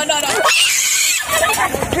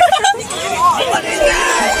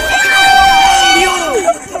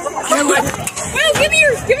 Will,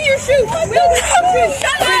 give me your shoe. Will,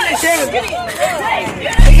 shut up.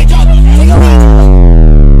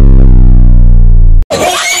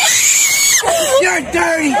 You're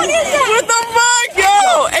dirty. What the fuck, yo?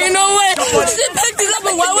 Ain't no way. She picked it up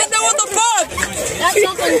and why would know what the fuck? Yo,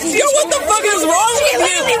 what the fuck is wrong with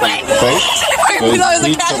you? We thought it was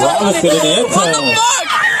a catch. What the fuck?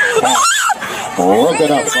 Broken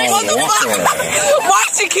up by What the fuck? Why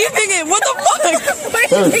is she keeping it? What the fuck? Why is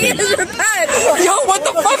she taking it as her pet? Yo, what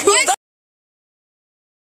the fuck? Who's that?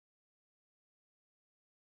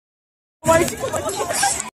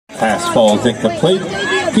 Pass falls incomplete.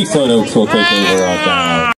 Keystone Oaks will take over on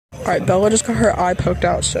down. Alright, Bella just got her eye poked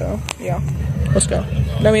out, so yeah. Let's go.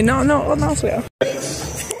 I mean, no, let's go.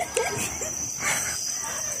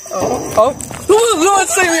 Oh. No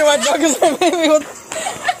one's saying me my bugs are maybe with.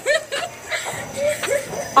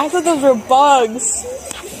 I thought those were bugs.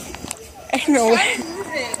 Ain't no way.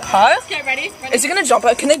 Huh? Okay, ready? Is it gonna jump?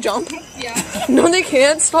 Can they jump? Yeah. No, they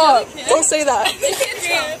can't. Stop. No, they can't. Don't say that. They can't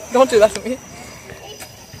jump. Don't do that to me.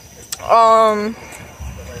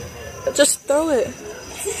 Just throw it.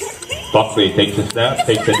 Buckley takes a snap,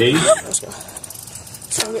 takes a knee. Let's go.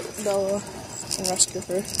 So get Bella and rescue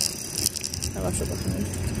her. I left her behind.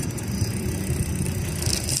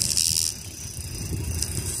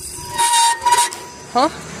 Huh?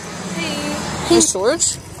 Hey. The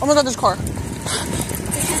storage? Oh my god, there's a car.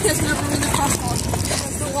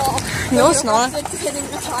 No, it's not.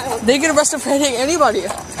 They get arrested for hitting anybody.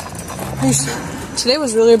 Today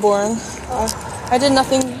was really boring. I did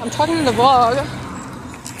nothing. I'm talking in the vlog.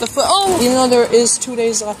 Even though there is 2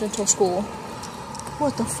 days left until school.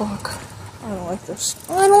 What the fuck? I don't like this.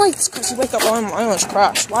 I don't like this because you wake up on my orange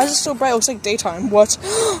crash. Why is it so bright? It looks like daytime. What?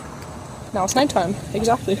 Now it's nighttime.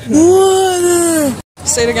 Exactly.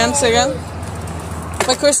 Say it again. Say it again.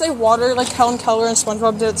 Like, could I say water like Helen Keller and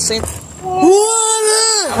SpongeBob did at the same?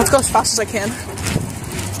 Let's go as fast as I can.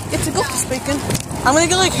 Get to go speaking. I'm gonna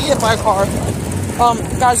get like hit by a car.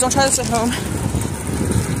 Guys, don't try this at home.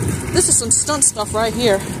 This is some stunt stuff right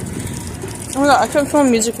here. Oh my god, I could film a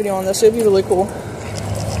music video on this. It'd be really cool.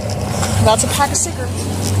 That's a pack of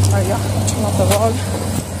cigarettes. Alright, yeah. Turn off the vlog.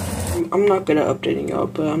 I'm not good at updating y'all,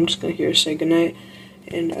 but I'm just gonna here say goodnight.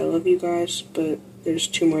 And I love you guys, but there's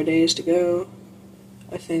 2 more days to go.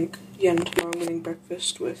 I think. Yeah, and tomorrow I'm getting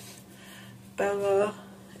breakfast with Bella.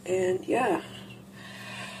 And yeah.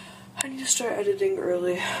 I need to start editing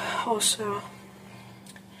early. Also,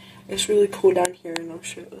 it's really cool down here and I'm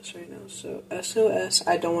shirtless right now. So, SOS,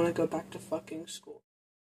 I don't want to go back to fucking school.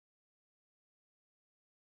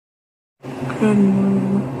 Good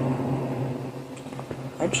morning.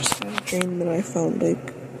 I just had a dream that I found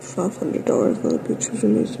like $500 on the beach of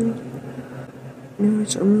Tunisia.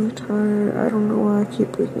 Anyways, I'm really tired. I don't know why I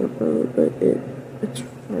keep waking up early, but it's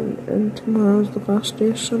fine. And tomorrow's the last day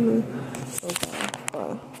of summer. Okay,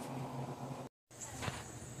 bye.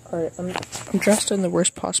 Alright, I'm dressed in the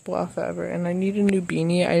worst possible outfit ever, and I need a new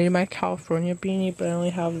beanie. I need my California beanie, but I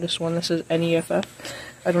only have this one that says NEFF.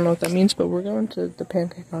 I don't know what that means, but we're going to the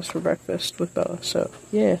Pancake House for breakfast with Bella, so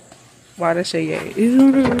yeah. Why'd I say yay?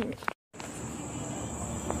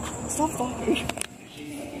 Stop talking.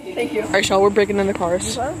 Thank you. Alright, y'all, we're breaking into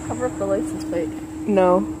cars. Did I cover up the license plate?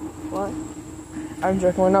 No. What? I'm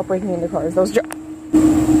joking, we're not breaking into cars. That was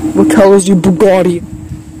what color is your Bugatti?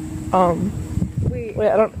 Wait,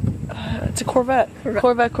 I don't... It's a Corvette.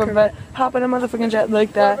 Corvette. Hop in a motherfucking jet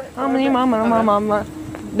like that. How many mama?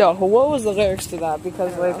 No, what was the lyrics to that?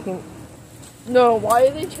 Because like, No, why are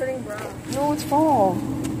they turning brown? no, it's fall.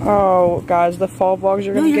 Oh, guys, the fall vlogs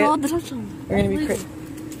you're gonna you're get. not allowed to touch them. They're gonna be crazy.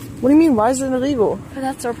 What do you mean? Why is it illegal?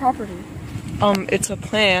 That's our property. It's a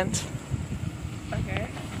plant. Okay.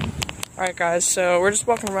 Alright, guys, so we're just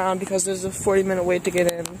walking around because there's a 40-minute wait to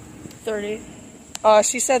get in. 30.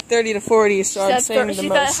 She said 30 to 40, so I'm saying the she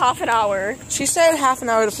most. said half an hour. She said half an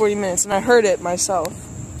hour to 40 minutes, and I heard it myself.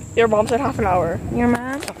 Your mom said half an hour. Your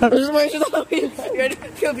mom? He'll be. We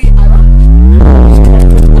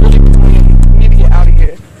need to get out of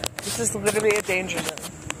here. This is literally a danger zone.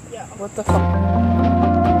 Yeah. What the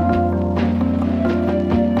fuck?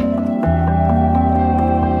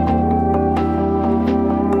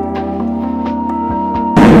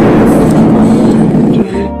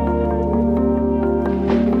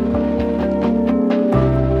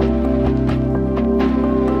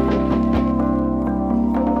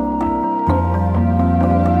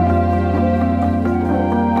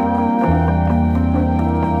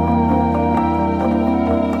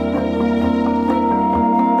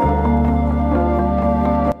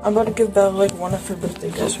 I'm about to give Bella like one of her birthday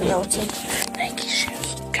gifts right now. It's like Nike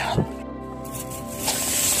shoes. Go.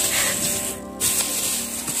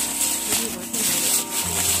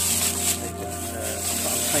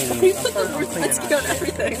 You put the word Metzky on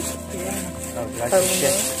everything. Oh, did I say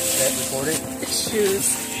shit? That recorded? It's shoes.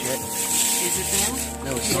 Shit. Is it there?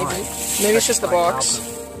 No, it's not. Maybe it's just the box.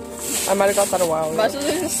 I might have got that a while ago. Imagine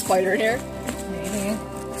there's a spider in here. Maybe.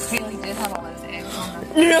 Haley did have all those eggs on her.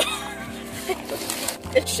 No.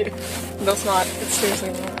 It's shoes. No, it's not. It's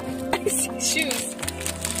seriously not. I see shoes.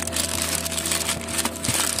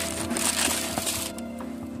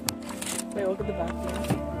 Wait, look at the back.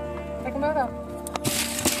 Take them out.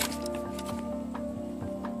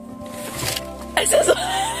 It says. It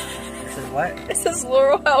says what? It says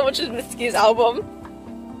Laurel Hell, which is Mitski's album.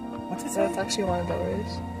 What's it So say? it's actually Lana Del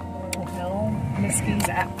Rey's. Hill, Miski's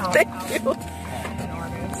out. Thank you. An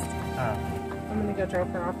artist. I'm gonna go drop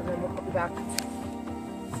her off and then we'll be back.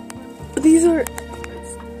 These are.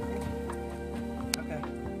 Okay.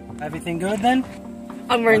 Everything good then?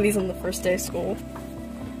 I'm wearing these on the first day of school.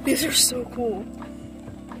 These are so cool.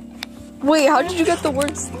 Wait, how did you get the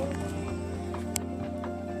words?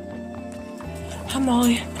 Hi,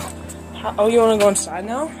 Molly. Oh, you wanna go inside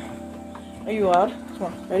now? Are you allowed? Come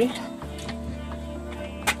on, ready?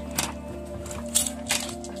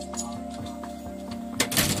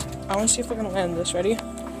 I wanna see if I can land this. Ready?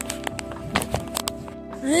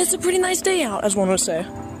 It's a pretty nice day out, as one would say.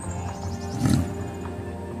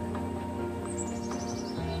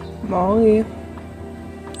 Molly.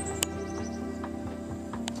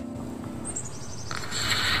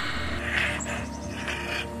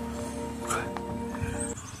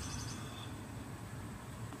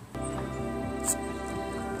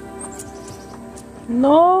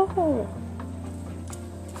 No.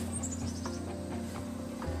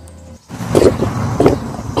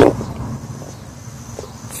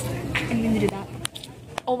 I'm gonna do that.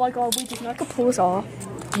 Oh my god, wait, did I could pull this off?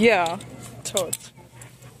 Yeah, totes.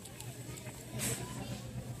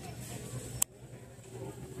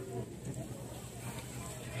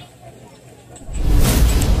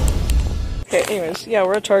 Okay, anyways, yeah,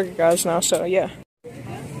 we're at Target, guys, now, so yeah.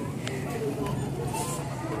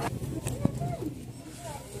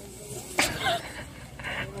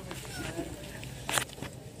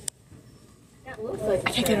 I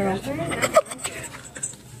can't get her off.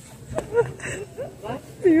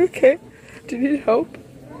 Are you okay? Do you need help?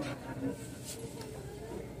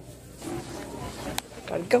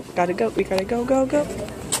 Gotta go, we gotta go. Okay.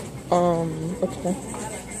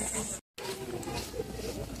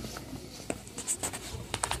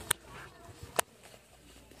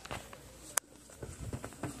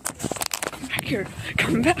 Come back here,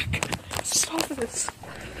 come back. Stop this.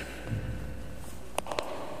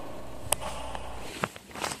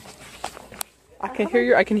 I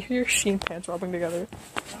can hear your Sheen pants rubbing together.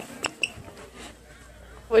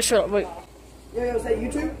 Wait, shut up, wait. Yo, is that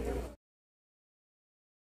YouTube?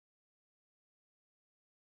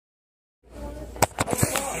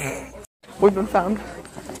 We've been found.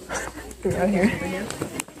 Get out of here.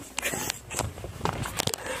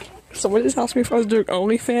 Someone just asked me if I was doing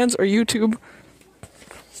OnlyFans or YouTube.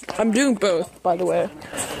 I'm doing both, by the way,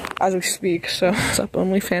 as we speak, so what's up,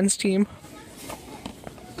 OnlyFans team?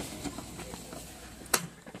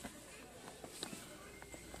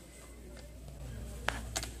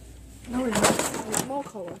 No, it's not. More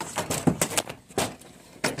colors.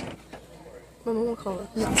 More colors.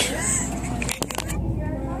 No.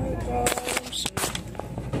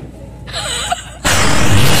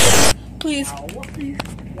 Please.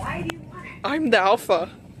 Why do you want it? I'm the alpha.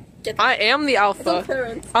 I am the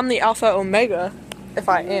alpha. I'm the alpha omega, if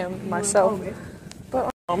I am myself.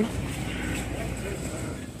 But oh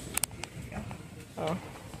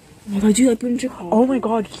my god, do you like Boom Chicka Pop? oh my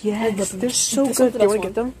god, yes, they're so good. Do you want to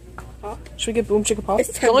get them? Should we get Boom Chicka Pop?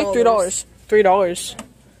 It's They're only $3. $3.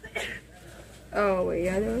 Oh wait,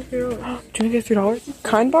 yeah, they're $3. Do you want to get $3?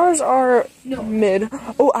 Kind bars are mid.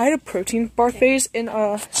 Oh, I had a protein bar phase in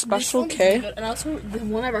Special K. And also, the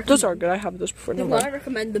one I recommend. Those are good. I have those before. The one I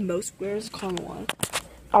recommend the most is caramel one.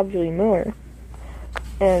 Obviously Miller.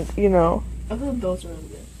 And you know. I thought those were really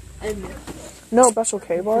good. I admit. No, Special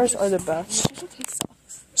K bars are the best.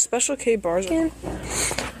 Special K bars are...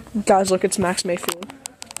 Guys, look, it's Max Mayfield.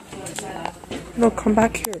 No, come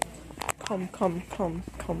back here. Come.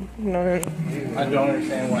 No. I don't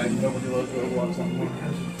understand why nobody loves Roblox anymore.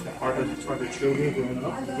 It's hard to children growing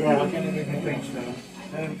up. Yeah, I can't even think so.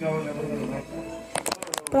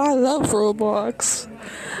 But I love Roblox.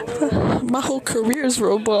 My whole career is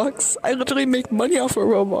Roblox. I literally make money off of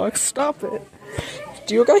Roblox. Stop it.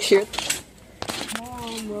 Do you guys hear?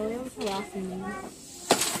 Mom, William's laughing.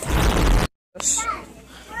 Yes.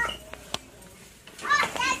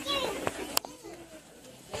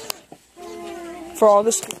 For all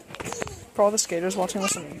the skaters watching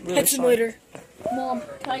this, I'm really sorry. Mom,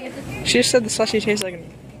 can I get this? She just said the slushy tastes like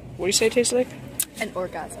what do you say it tastes like? An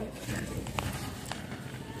orgasm.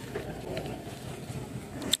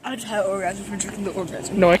 I just had an orgasm for drinking the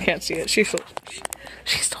orgasm. No, I can't see it. She stole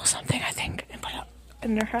something, I think, and put it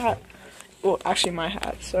in her hat. Well, actually, my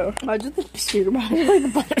hat. So I just the skater behind like the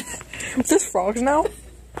butt. Is this frogs now?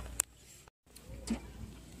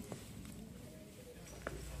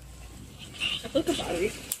 Look at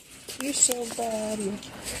Bobby. You're so bad.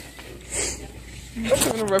 I'm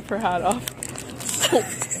gonna rip her hat off.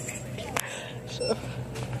 So.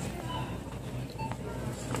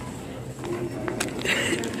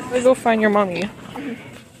 Let me go find your mommy.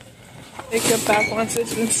 Take it back once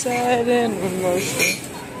it's been said in motion.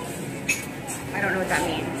 I don't know what that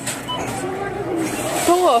means.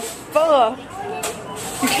 Bella!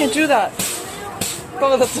 You can't do that.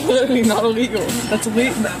 Bella, that's literally not illegal. That's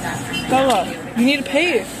illegal. Bella, you need to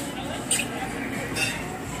pay.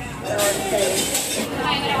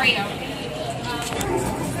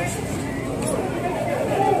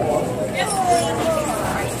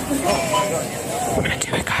 We're gonna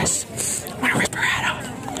do it, guys. I'm gonna rip her head off.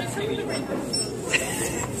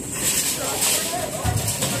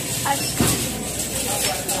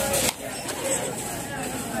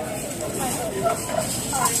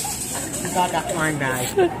 I got that fine bag.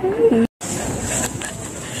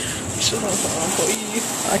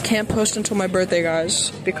 I can't post until my birthday,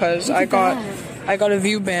 guys, because I got a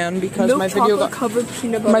view ban because my video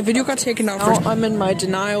got taken out. Now I'm in my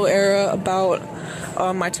denial era about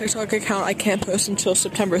my TikTok account. I can't post until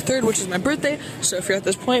September 3rd, which is my birthday. So if you're at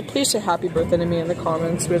this point, please say happy birthday to me in the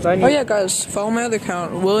comments because I need. Oh yeah, guys, follow my other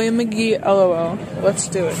account, William McGee LOL. Let's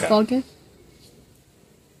do it, guys. Okay.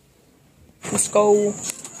 Let's go.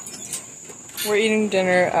 We're eating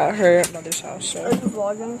dinner at her mother's house. So. Are you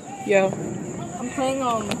vlogging? Yeah. I'm playing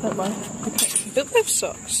BitLife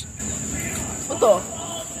sucks. What the?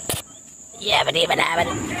 Yeah, but even have it.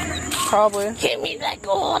 Probably. Give me the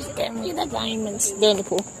gold. Give me the diamonds. They're in the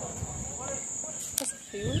pool.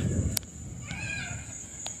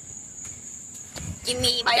 Give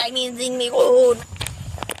me my diamonds in the gold.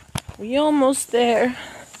 We almost there.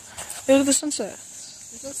 Hey, look at the sunset.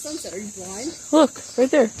 There's no sunset. Are you blind? Look,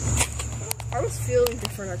 right there. I was feeling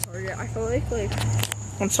different at Target. I felt like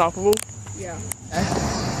Unstoppable. yeah.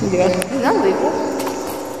 Yeah. Is that legal?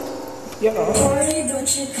 Yeah.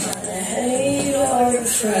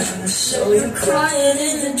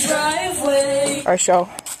 Alright, show.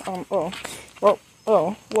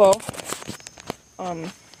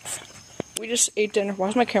 We just ate dinner.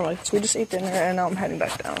 Why's my camera like this? We just ate dinner and now I'm heading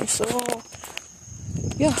back down. So,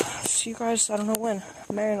 yeah. See you guys, I don't know when.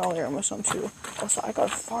 Mary and Ollie are almost home too. Also, I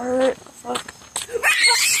got a fart. Fuck.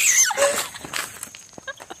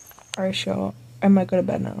 Alright, show. I might go to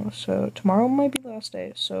bed now. So, tomorrow might be the last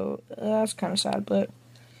day. So, that's kind of sad, but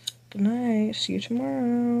good night. See you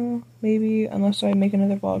tomorrow. Maybe, unless I make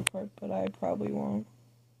another vlog part, but I probably won't.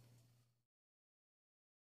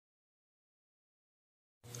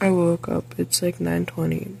 I woke up, it's like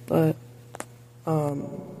 9:20, but,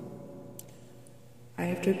 I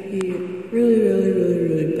have to pee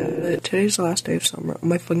really bad. Today's the last day of summer. Oh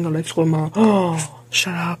my fucking god, I have school tomorrow. Oh,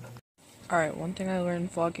 shut up. Alright, one thing I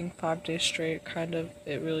learned vlogging 5 days straight,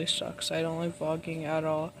 it really sucks. I don't like vlogging at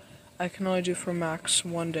all. I can only do for max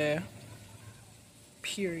 1 day.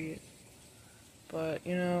 Period. But,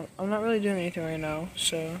 you know, I'm not really doing anything right now,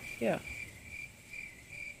 so, yeah.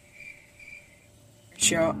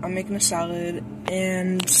 So, I'm making a salad,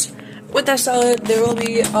 and with that salad, there will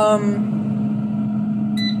be,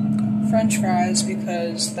 French fries,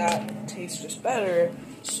 because that tastes just better,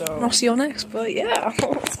 so I'll see you all next, but yeah,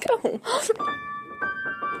 let's go.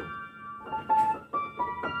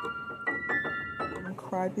 I'm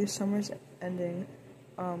cried because summer's ending.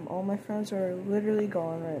 All my friends are literally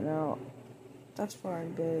gone right now. That's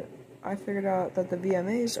fine, but I figured out that the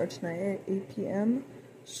VMAs are tonight at 8 p.m.,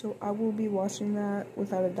 so I will be watching that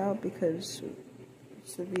without a doubt because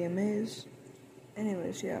it's the VMAs.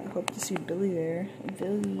 Anyways, yeah, I hope to see Billy there.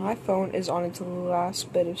 Billy. My phone is on its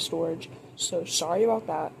last bit of storage, so sorry about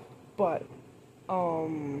that, but,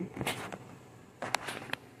 okay,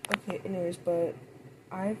 anyways, but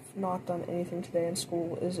I've not done anything today, and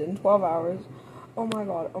school is in 12 hours. Oh my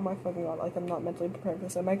god, oh my fucking god, like, I'm not mentally prepared for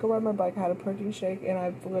this. I might go ride my bike, I had a protein shake, and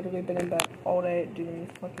I've literally been in bed all day doing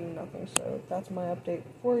fucking nothing, so that's my update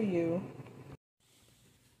for you.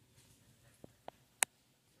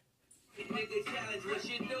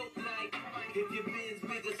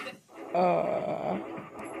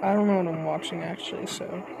 I don't know what I'm watching, actually, so.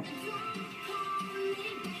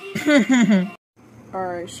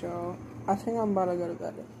 Alright, so, I think I'm about to go to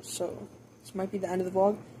bed, so, this might be the end of the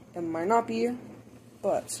vlog, it might not be,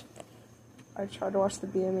 but I tried to watch the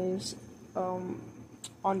BMAs on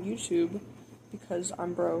YouTube because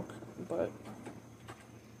I'm broke, but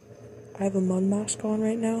I have a mud mask on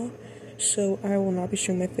right now, so I will not be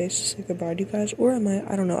showing my face to say goodbye to you guys, or I might,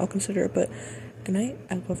 I don't know, I'll consider it, but good night,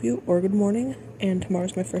 I love you, or good morning, and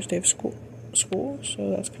tomorrow's my first day of school, so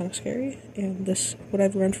that's kind of scary, and this, what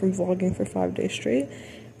I've learned from vlogging for 5 days straight,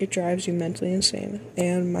 it drives you mentally insane,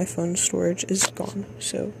 and my phone storage is gone,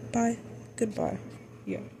 so bye. Goodbye.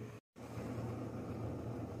 Yeah.